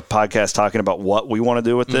we'll do a podcast talking about what we want to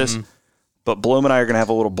do with this. But Blum and I are going to have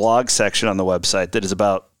a little blog section on the website that is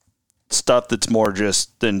about stuff that's more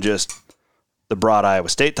than just the broad Iowa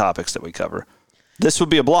State topics that we cover. This would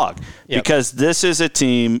be a blog because this is a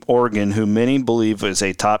team, Oregon, who many believe is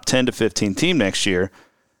a top 10 to 15 team next year.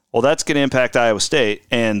 Well, that's going to impact Iowa State.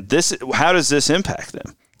 And how does this impact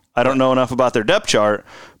them? I don't know enough about their depth chart,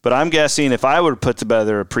 but I'm guessing if I would put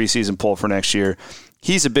together a preseason poll for next year,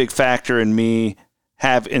 he's a big factor in me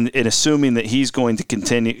in assuming that he's going to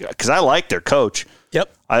continue, because I like their coach.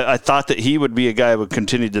 Yep. I thought that he would be a guy who would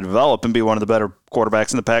continue to develop and be one of the better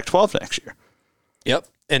quarterbacks in the Pac-12 next year. Yep.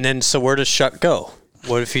 And then, so where does Shuck go?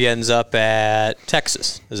 What if he ends up at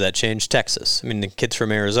Texas? Does that change Texas? I mean, the kid's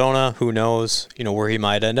from Arizona. Who knows? Where he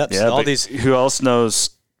might end up. Yeah, so who else knows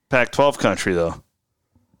Pac-12 country though?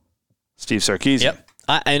 Steve Sarkisian. Yep.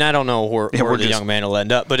 I don't know where the young man will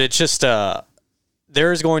end up, but it's just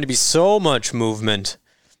there's going to be so much movement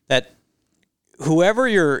that whoever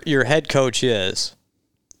your head coach is,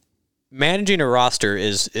 managing a roster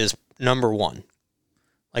is number one.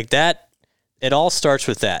 Like that, it all starts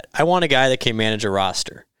with that. I want a guy that can manage a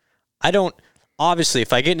roster. Obviously,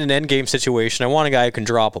 if I get in an end game situation, I want a guy who can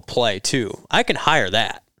draw up a play too. I can hire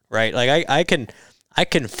that, right? Like I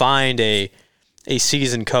can find a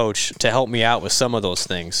seasoned coach to help me out with some of those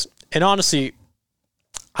things. And honestly,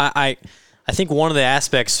 I think one of the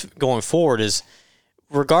aspects going forward is,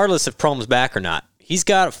 regardless if Prom's back or not, he's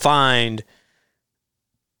got to find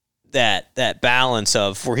that balance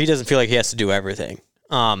of where he doesn't feel like he has to do everything.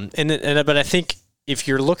 But I think if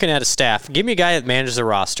you're looking at a staff, give me a guy that manages the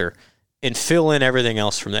roster and fill in everything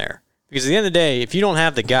else from there. Because at the end of the day, if you don't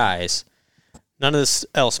have the guys, none of this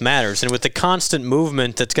else matters. And with the constant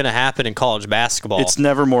movement that's going to happen in college basketball, it's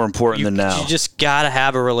never more important than now. You just got to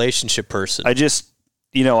have a relationship person. I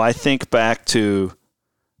think back to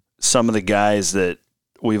some of the guys that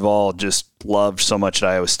we've all just loved so much at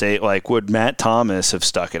Iowa State. Like, would Matt Thomas have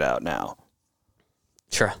stuck it out now?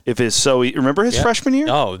 Sure. Remember his freshman year?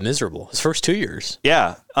 Oh, miserable. His first 2 years.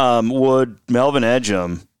 Yeah. Would Melvin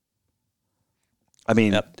Edgem,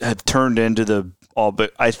 have turned into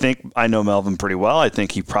but I think I know Melvin pretty well. I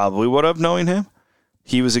think he probably would have, knowing him.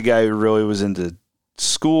 He was a guy who really was into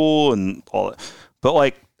school and all that.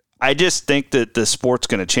 But, I just think that the sport's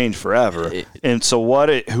going to change forever. And so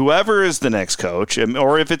whoever is the next coach,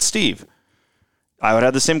 or if it's Steve, I would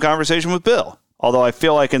have the same conversation with Bill. Although I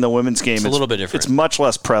feel like in the women's game, it's a little bit different. It's much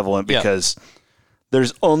less prevalent because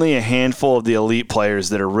there's only a handful of the elite players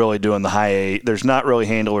that are really doing the high eight. There's not really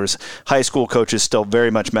handlers. High school coaches still very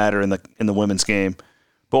much matter in the women's game.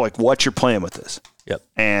 But what you're playing with this. Yep.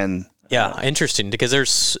 And interesting because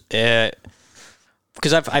there's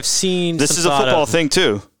because I've seen this is a football thing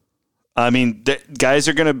too. Guys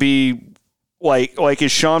are going to be like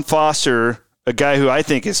is Sean Foster, a guy who I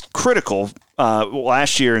think is critical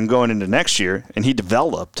last year and going into next year, and he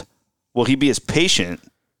developed. Will he be as patient?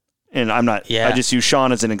 And I'm not. Yeah. I just use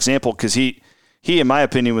Sean as an example because he, in my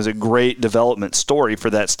opinion, was a great development story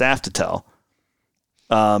for that staff to tell.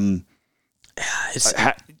 You're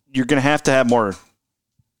going to have more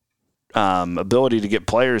ability to get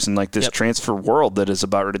players in this transfer world that is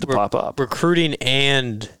about ready to pop up. Recruiting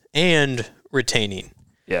and retaining.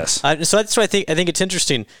 Yes. So that's why I think it's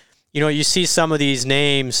interesting. You see some of these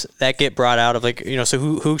names that get brought out of so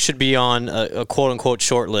who should be on a quote unquote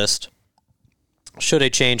short list should a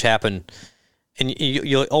change happen. And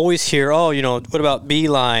you'll always hear, what about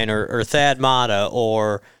Beeline or Thad Matta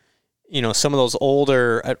or, some of those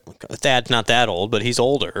older, Thad's not that old, but he's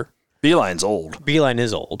older. Beeline's old. Beeline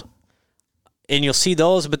is old. And you'll see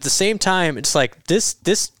those, but at the same time, it's like this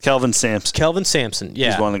Kelvin Sampson,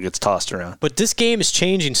 yeah, he's one that gets tossed around. But this game is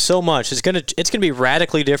changing so much; it's gonna be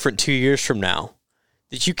radically different 2 years from now.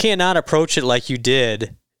 That you cannot approach it like you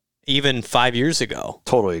did even 5 years ago.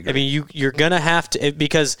 Totally agree. You're gonna have to,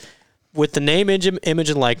 because with the name, image,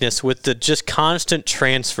 and likeness, with the just constant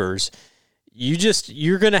transfers,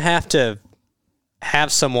 you're gonna have to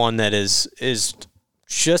have someone that is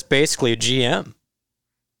just basically a GM.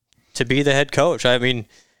 To be the head coach.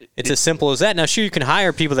 It's as simple as that. Now, sure, you can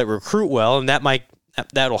hire people that recruit well, and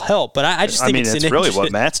that'll help. But I just think it's really what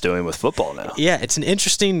Matt's doing with football now. Yeah, it's an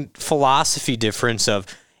interesting philosophy difference of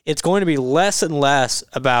it's going to be less and less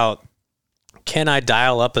about can I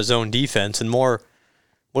dial up a zone defense and more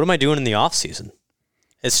what am I doing in the offseason?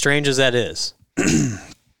 As strange as that is.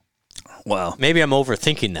 Wow. Maybe I'm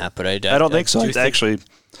overthinking that, but I don't think so.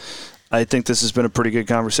 I think this has been a pretty good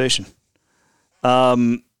conversation.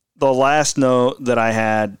 The last note that I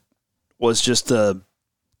had was just the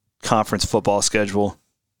conference football schedule.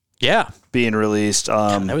 Yeah. Being released.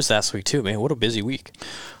 That was last week too, man. What a busy week.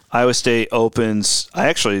 Iowa State opens.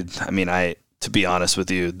 To be honest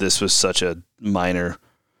with you, this was such a minor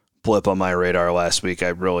blip on my radar last week. I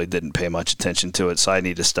really didn't pay much attention to it, so I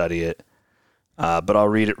need to study it. But I'll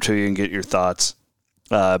read it to you and get your thoughts.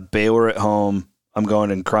 Baylor at home. I'm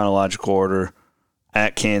going in chronological order.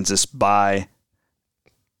 At Kansas, bye.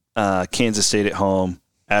 Kansas State at home,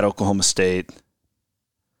 at Oklahoma State.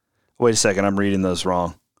 Wait a second, I'm reading those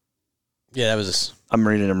wrong. Yeah, I'm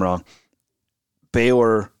reading them wrong.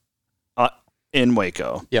 Baylor in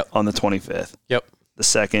Waco on the 25th. Yep. The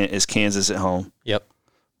second is Kansas at home. Yep.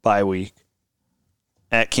 Bye week.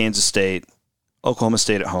 At Kansas State, Oklahoma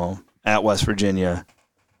State at home, at West Virginia,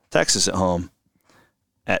 Texas at home,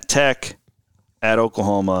 at Tech, at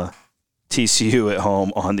Oklahoma, TCU at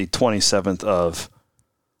home on the 27th of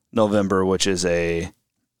November, which is a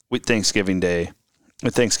Thanksgiving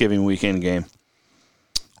weekend game.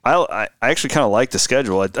 I actually kind of like the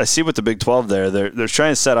schedule. I see with the Big 12 there. They're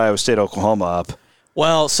trying to set Iowa State, Oklahoma up.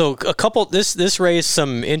 Well, so this raised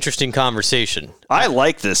some interesting conversation. I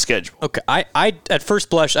like this schedule. Okay, I at first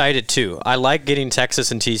blush I did too. I like getting Texas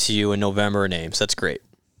and TCU in November names. That's great.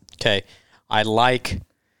 Okay, I like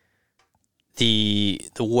the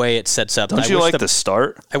way it sets up. Don't you like the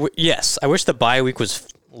start? Yes, I wish the bye week was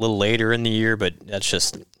a little later in the year, but that's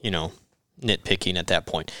just nitpicking at that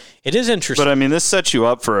point. It is interesting. But I mean, this sets you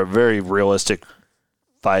up for a very realistic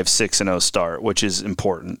 5-6-0 start, which is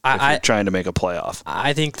important if you're trying to make a playoff.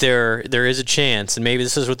 I think there is a chance, and maybe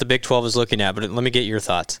this is what the Big 12 is looking at, but let me get your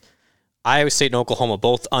thoughts. Iowa State and Oklahoma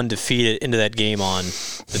both undefeated into that game on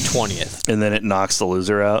the 20th. And then it knocks the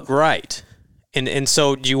loser out? Right. And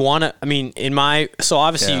so do you want to, I mean,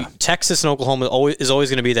 obviously Texas and Oklahoma is always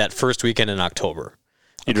going to be that first weekend in October.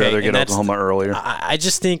 You'd rather get Oklahoma earlier? I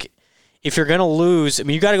just think if you're going to lose, I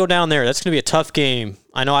mean, you got to go down there. That's going to be a tough game.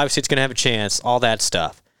 I know obviously it's going to have a chance, all that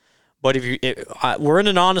stuff. But we're in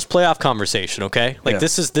an honest playoff conversation, okay?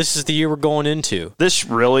 This is the year we're going into. This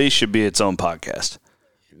really should be its own podcast.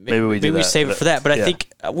 Maybe we save it for that. But I think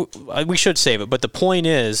we should save it. But the point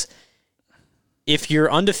is, if you're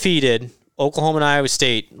undefeated, Oklahoma and Iowa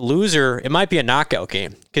State, loser, it might be a knockout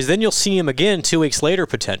game. Because then you'll see them again 2 weeks later,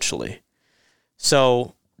 potentially.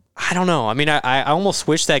 So, I don't know. I mean, I almost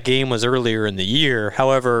wish that game was earlier in the year.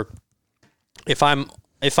 However, if I'm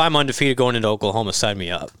undefeated going into Oklahoma, sign me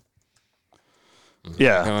up.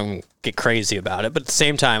 Yeah. I'm get crazy about it. But at the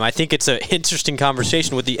same time, I think it's an interesting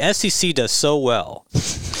conversation. What the SEC does so well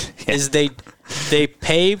is they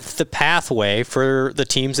pave the pathway for the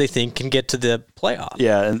teams they think can get to the playoff.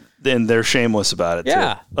 Yeah, and they're shameless about it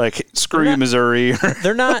too. Like, screw you, Missouri.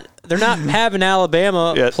 they're not having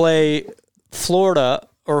Alabama play Florida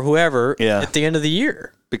or whoever at the end of the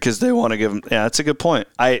year. Because they want to give them – yeah, that's a good point.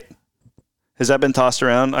 Has that been tossed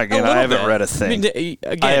around? Again, I haven't read a thing. I mean,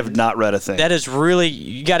 I have not read a thing. That is really –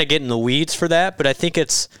 you got to get in the weeds for that, but I think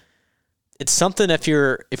it's something if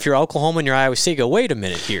you're Oklahoma and you're Iowa State, go, wait a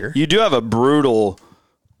minute here. You do have a brutal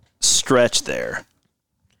stretch there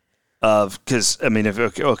because, I mean,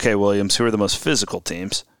 Williams, who are the most physical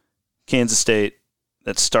teams? Kansas State,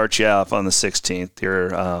 that starts you off on the 16th.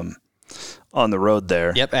 You're on the road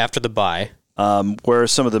there. Yep, after the bye. Where are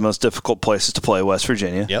some of the most difficult places to play? West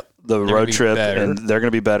Virginia. Yep. The road trip, and they're going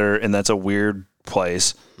to be better, and that's a weird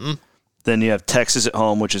place. Then you have Texas at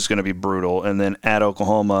home, which is going to be brutal, and then at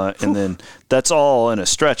Oklahoma, and then that's all in a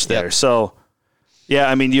stretch there. Yep. So, yeah,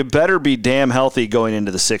 I mean, you better be damn healthy going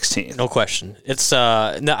into the 16th. No question. It's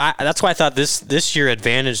that's why I thought this year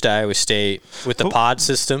advantaged Iowa State with the pod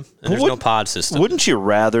system, and there's no pod system. Wouldn't you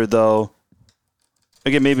rather, though?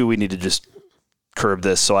 Again, maybe we need to just curb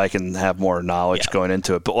this so I can have more knowledge going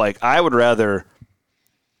into it. But, I would rather,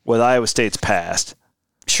 with Iowa State's past,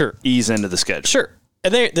 ease into the schedule. Sure.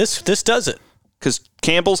 And this does it. Because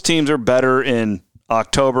Campbell's teams are better in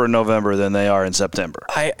October and November than they are in September.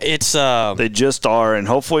 They just are, and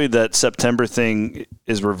hopefully that September thing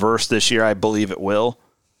is reversed this year. I believe it will.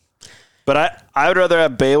 But I would rather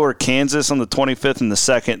have Baylor, Kansas on the 25th and the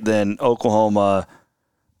 2nd than Oklahoma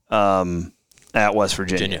at West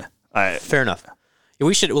Virginia. Fair enough.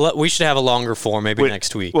 We should have a longer form maybe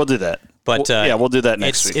next week. We'll do that. But we'll do that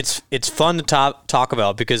next week. It's fun to talk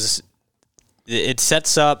about because it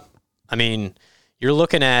sets up. I mean, you're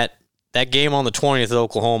looking at that game on the 20th at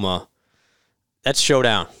Oklahoma. That's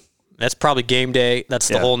showdown. That's probably game day. That's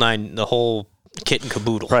the whole kit and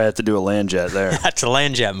caboodle. Probably have to do a land jet there. That's a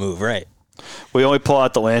land jet move, right? We only pull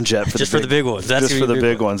out the land jet for the big ones. That's just for the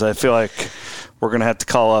big ones. I feel like we're gonna have to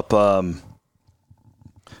call up our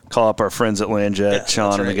friends at Landjet,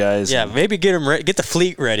 Sean and the guys. Yeah, maybe get the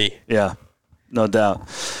fleet ready. Yeah, no doubt.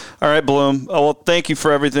 All right, Blum. Oh, well, thank you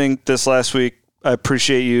for everything this last week. I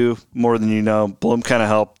appreciate you more than you know. Blum kind of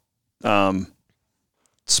helped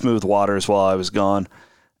smooth waters while I was gone.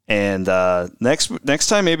 And next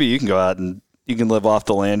time, maybe you can go out and you can live off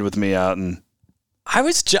the land with me out. And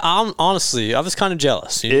honestly, I was kind of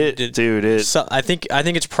jealous. I think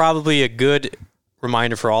it's probably a good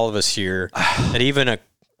reminder for all of us here that even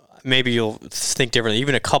maybe you'll think differently.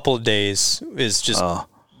 Even a couple of days is just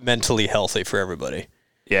mentally healthy for everybody.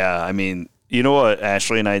 Yeah, I mean, you know what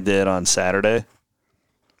Ashley and I did on Saturday?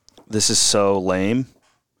 This is so lame,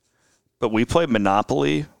 but we played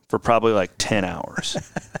Monopoly for probably 10 hours.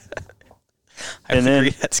 I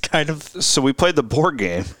agree. That's kind of... So we played the board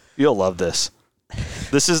game. You'll love this.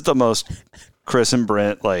 This is the most Chris and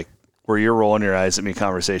Brent, where you're rolling your eyes at me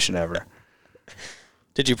conversation ever.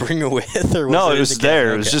 Did you bring it with? Or was no, it was there.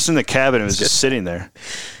 Okay. It was just in the cabin. It was just sitting there.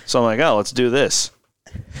 So I'm like, oh, let's do this.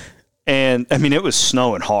 And, I mean, it was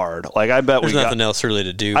snowing hard. Like, I bet There's nothing else really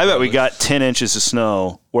to do. I bet we got 10 inches of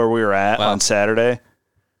snow where we were at on Saturday.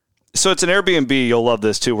 So it's an Airbnb. You'll love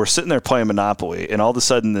this, too. We're sitting there playing Monopoly, and all of a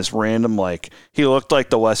sudden this random, like, he looked like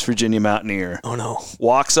the West Virginia Mountaineer. Oh, no.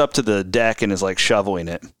 Walks up to the deck and is, like, shoveling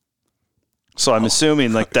it. So I'm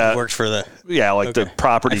assuming, like, that worked for the... Yeah, like the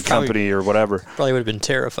property company or whatever. Probably would have been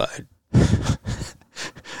terrified.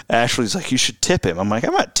 Ashley's like, you should tip him. I'm like,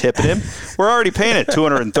 I'm not tipping him. We're already paying a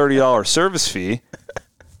 $230 service fee.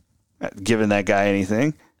 Not giving that guy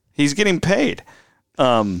anything. He's getting paid.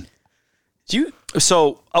 We're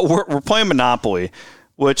playing Monopoly,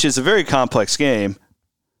 which is a very complex game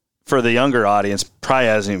for the younger audience. Probably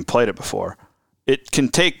hasn't even played it before. It can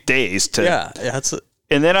take days to. Yeah, that's it.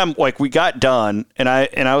 And then I'm like, we got done, and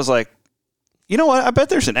I was like, you know what? I bet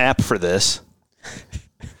there's an app for this.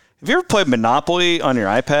 Have you ever played Monopoly on your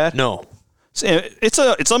iPad? No.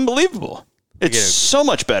 It's unbelievable. It's so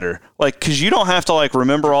much better. Like, because you don't have to, like,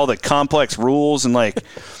 remember all the complex rules. And, like,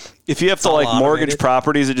 if you have to, like, mortgage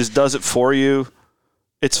properties, it just does it for you.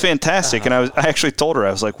 It's fantastic. And I actually told her,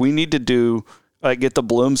 I was like, we need to do, like, get the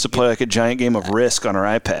Blooms to play, like, a giant game of Risk on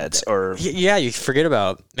our iPads. Or yeah, you forget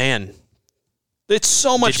about, man. It's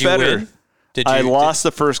so much better. I lost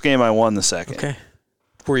the first game. I won the second. Okay.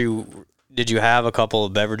 Did you have a couple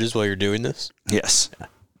of beverages while you're doing this? Yes.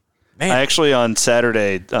 Man. I actually, on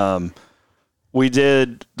Saturday, we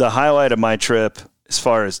did the highlight of my trip as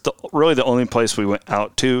far as really the only place we went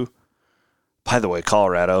out to. By the way,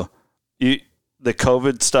 Colorado, the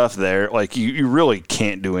COVID stuff there, like you really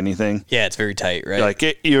can't do anything. Yeah, it's very tight, right? Like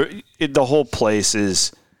the whole place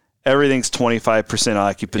is, everything's 25%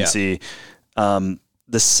 occupancy. Yeah.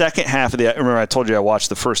 The second half of remember I told you I watched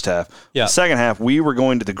the first half. Yeah. The second half, we were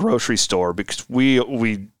going to the grocery store because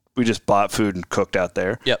we just bought food and cooked out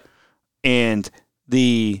there. Yep. And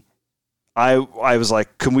I was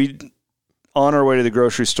like, can we, on our way to the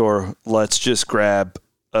grocery store, let's just grab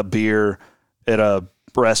a beer at a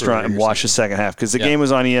restaurant and watch the second half, because the game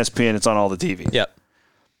was on ESPN. It's on all the TV. Yep.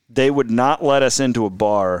 They would not let us into a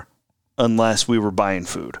bar unless we were buying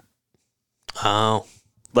food. Oh.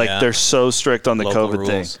 They're so strict on the local COVID rules.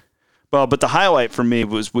 thing. Well, but the highlight for me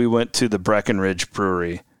was we went to the Breckenridge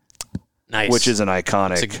Brewery, which is an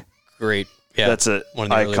iconic. That's great. Yeah, that's an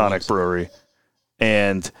iconic brewery,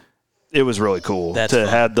 and it was really cool to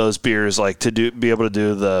have those beers, like be able to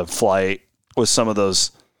do the flight with some of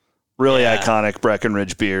those really iconic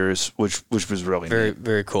Breckenridge beers, which was really very neat.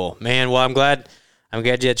 Very cool, man. Well, I'm glad you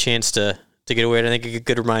had a chance to get away. And I think a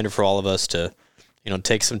good reminder for all of us to,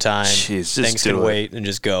 take some time. Jeez, things can wait and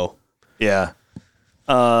just go. Yeah.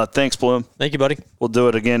 Thanks, Blum. Thank you, buddy. We'll do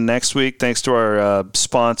it again next week. Thanks to our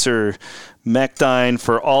sponsor, Mechdyne,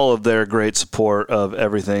 for all of their great support of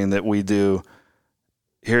everything that we do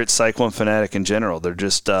here at Cyclone Fanatic in general. They're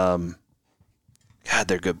just, they're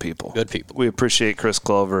good people. Good people. We appreciate Chris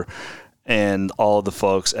Clover and all of the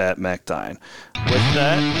folks at Mechdyne. With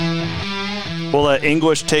that, we'll let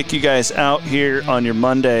English take you guys out here on your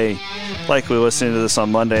Monday, likely listening to this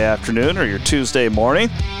on Monday afternoon or your Tuesday morning.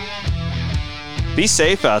 Be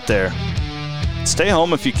safe out there. Stay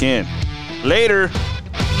home if you can. Later.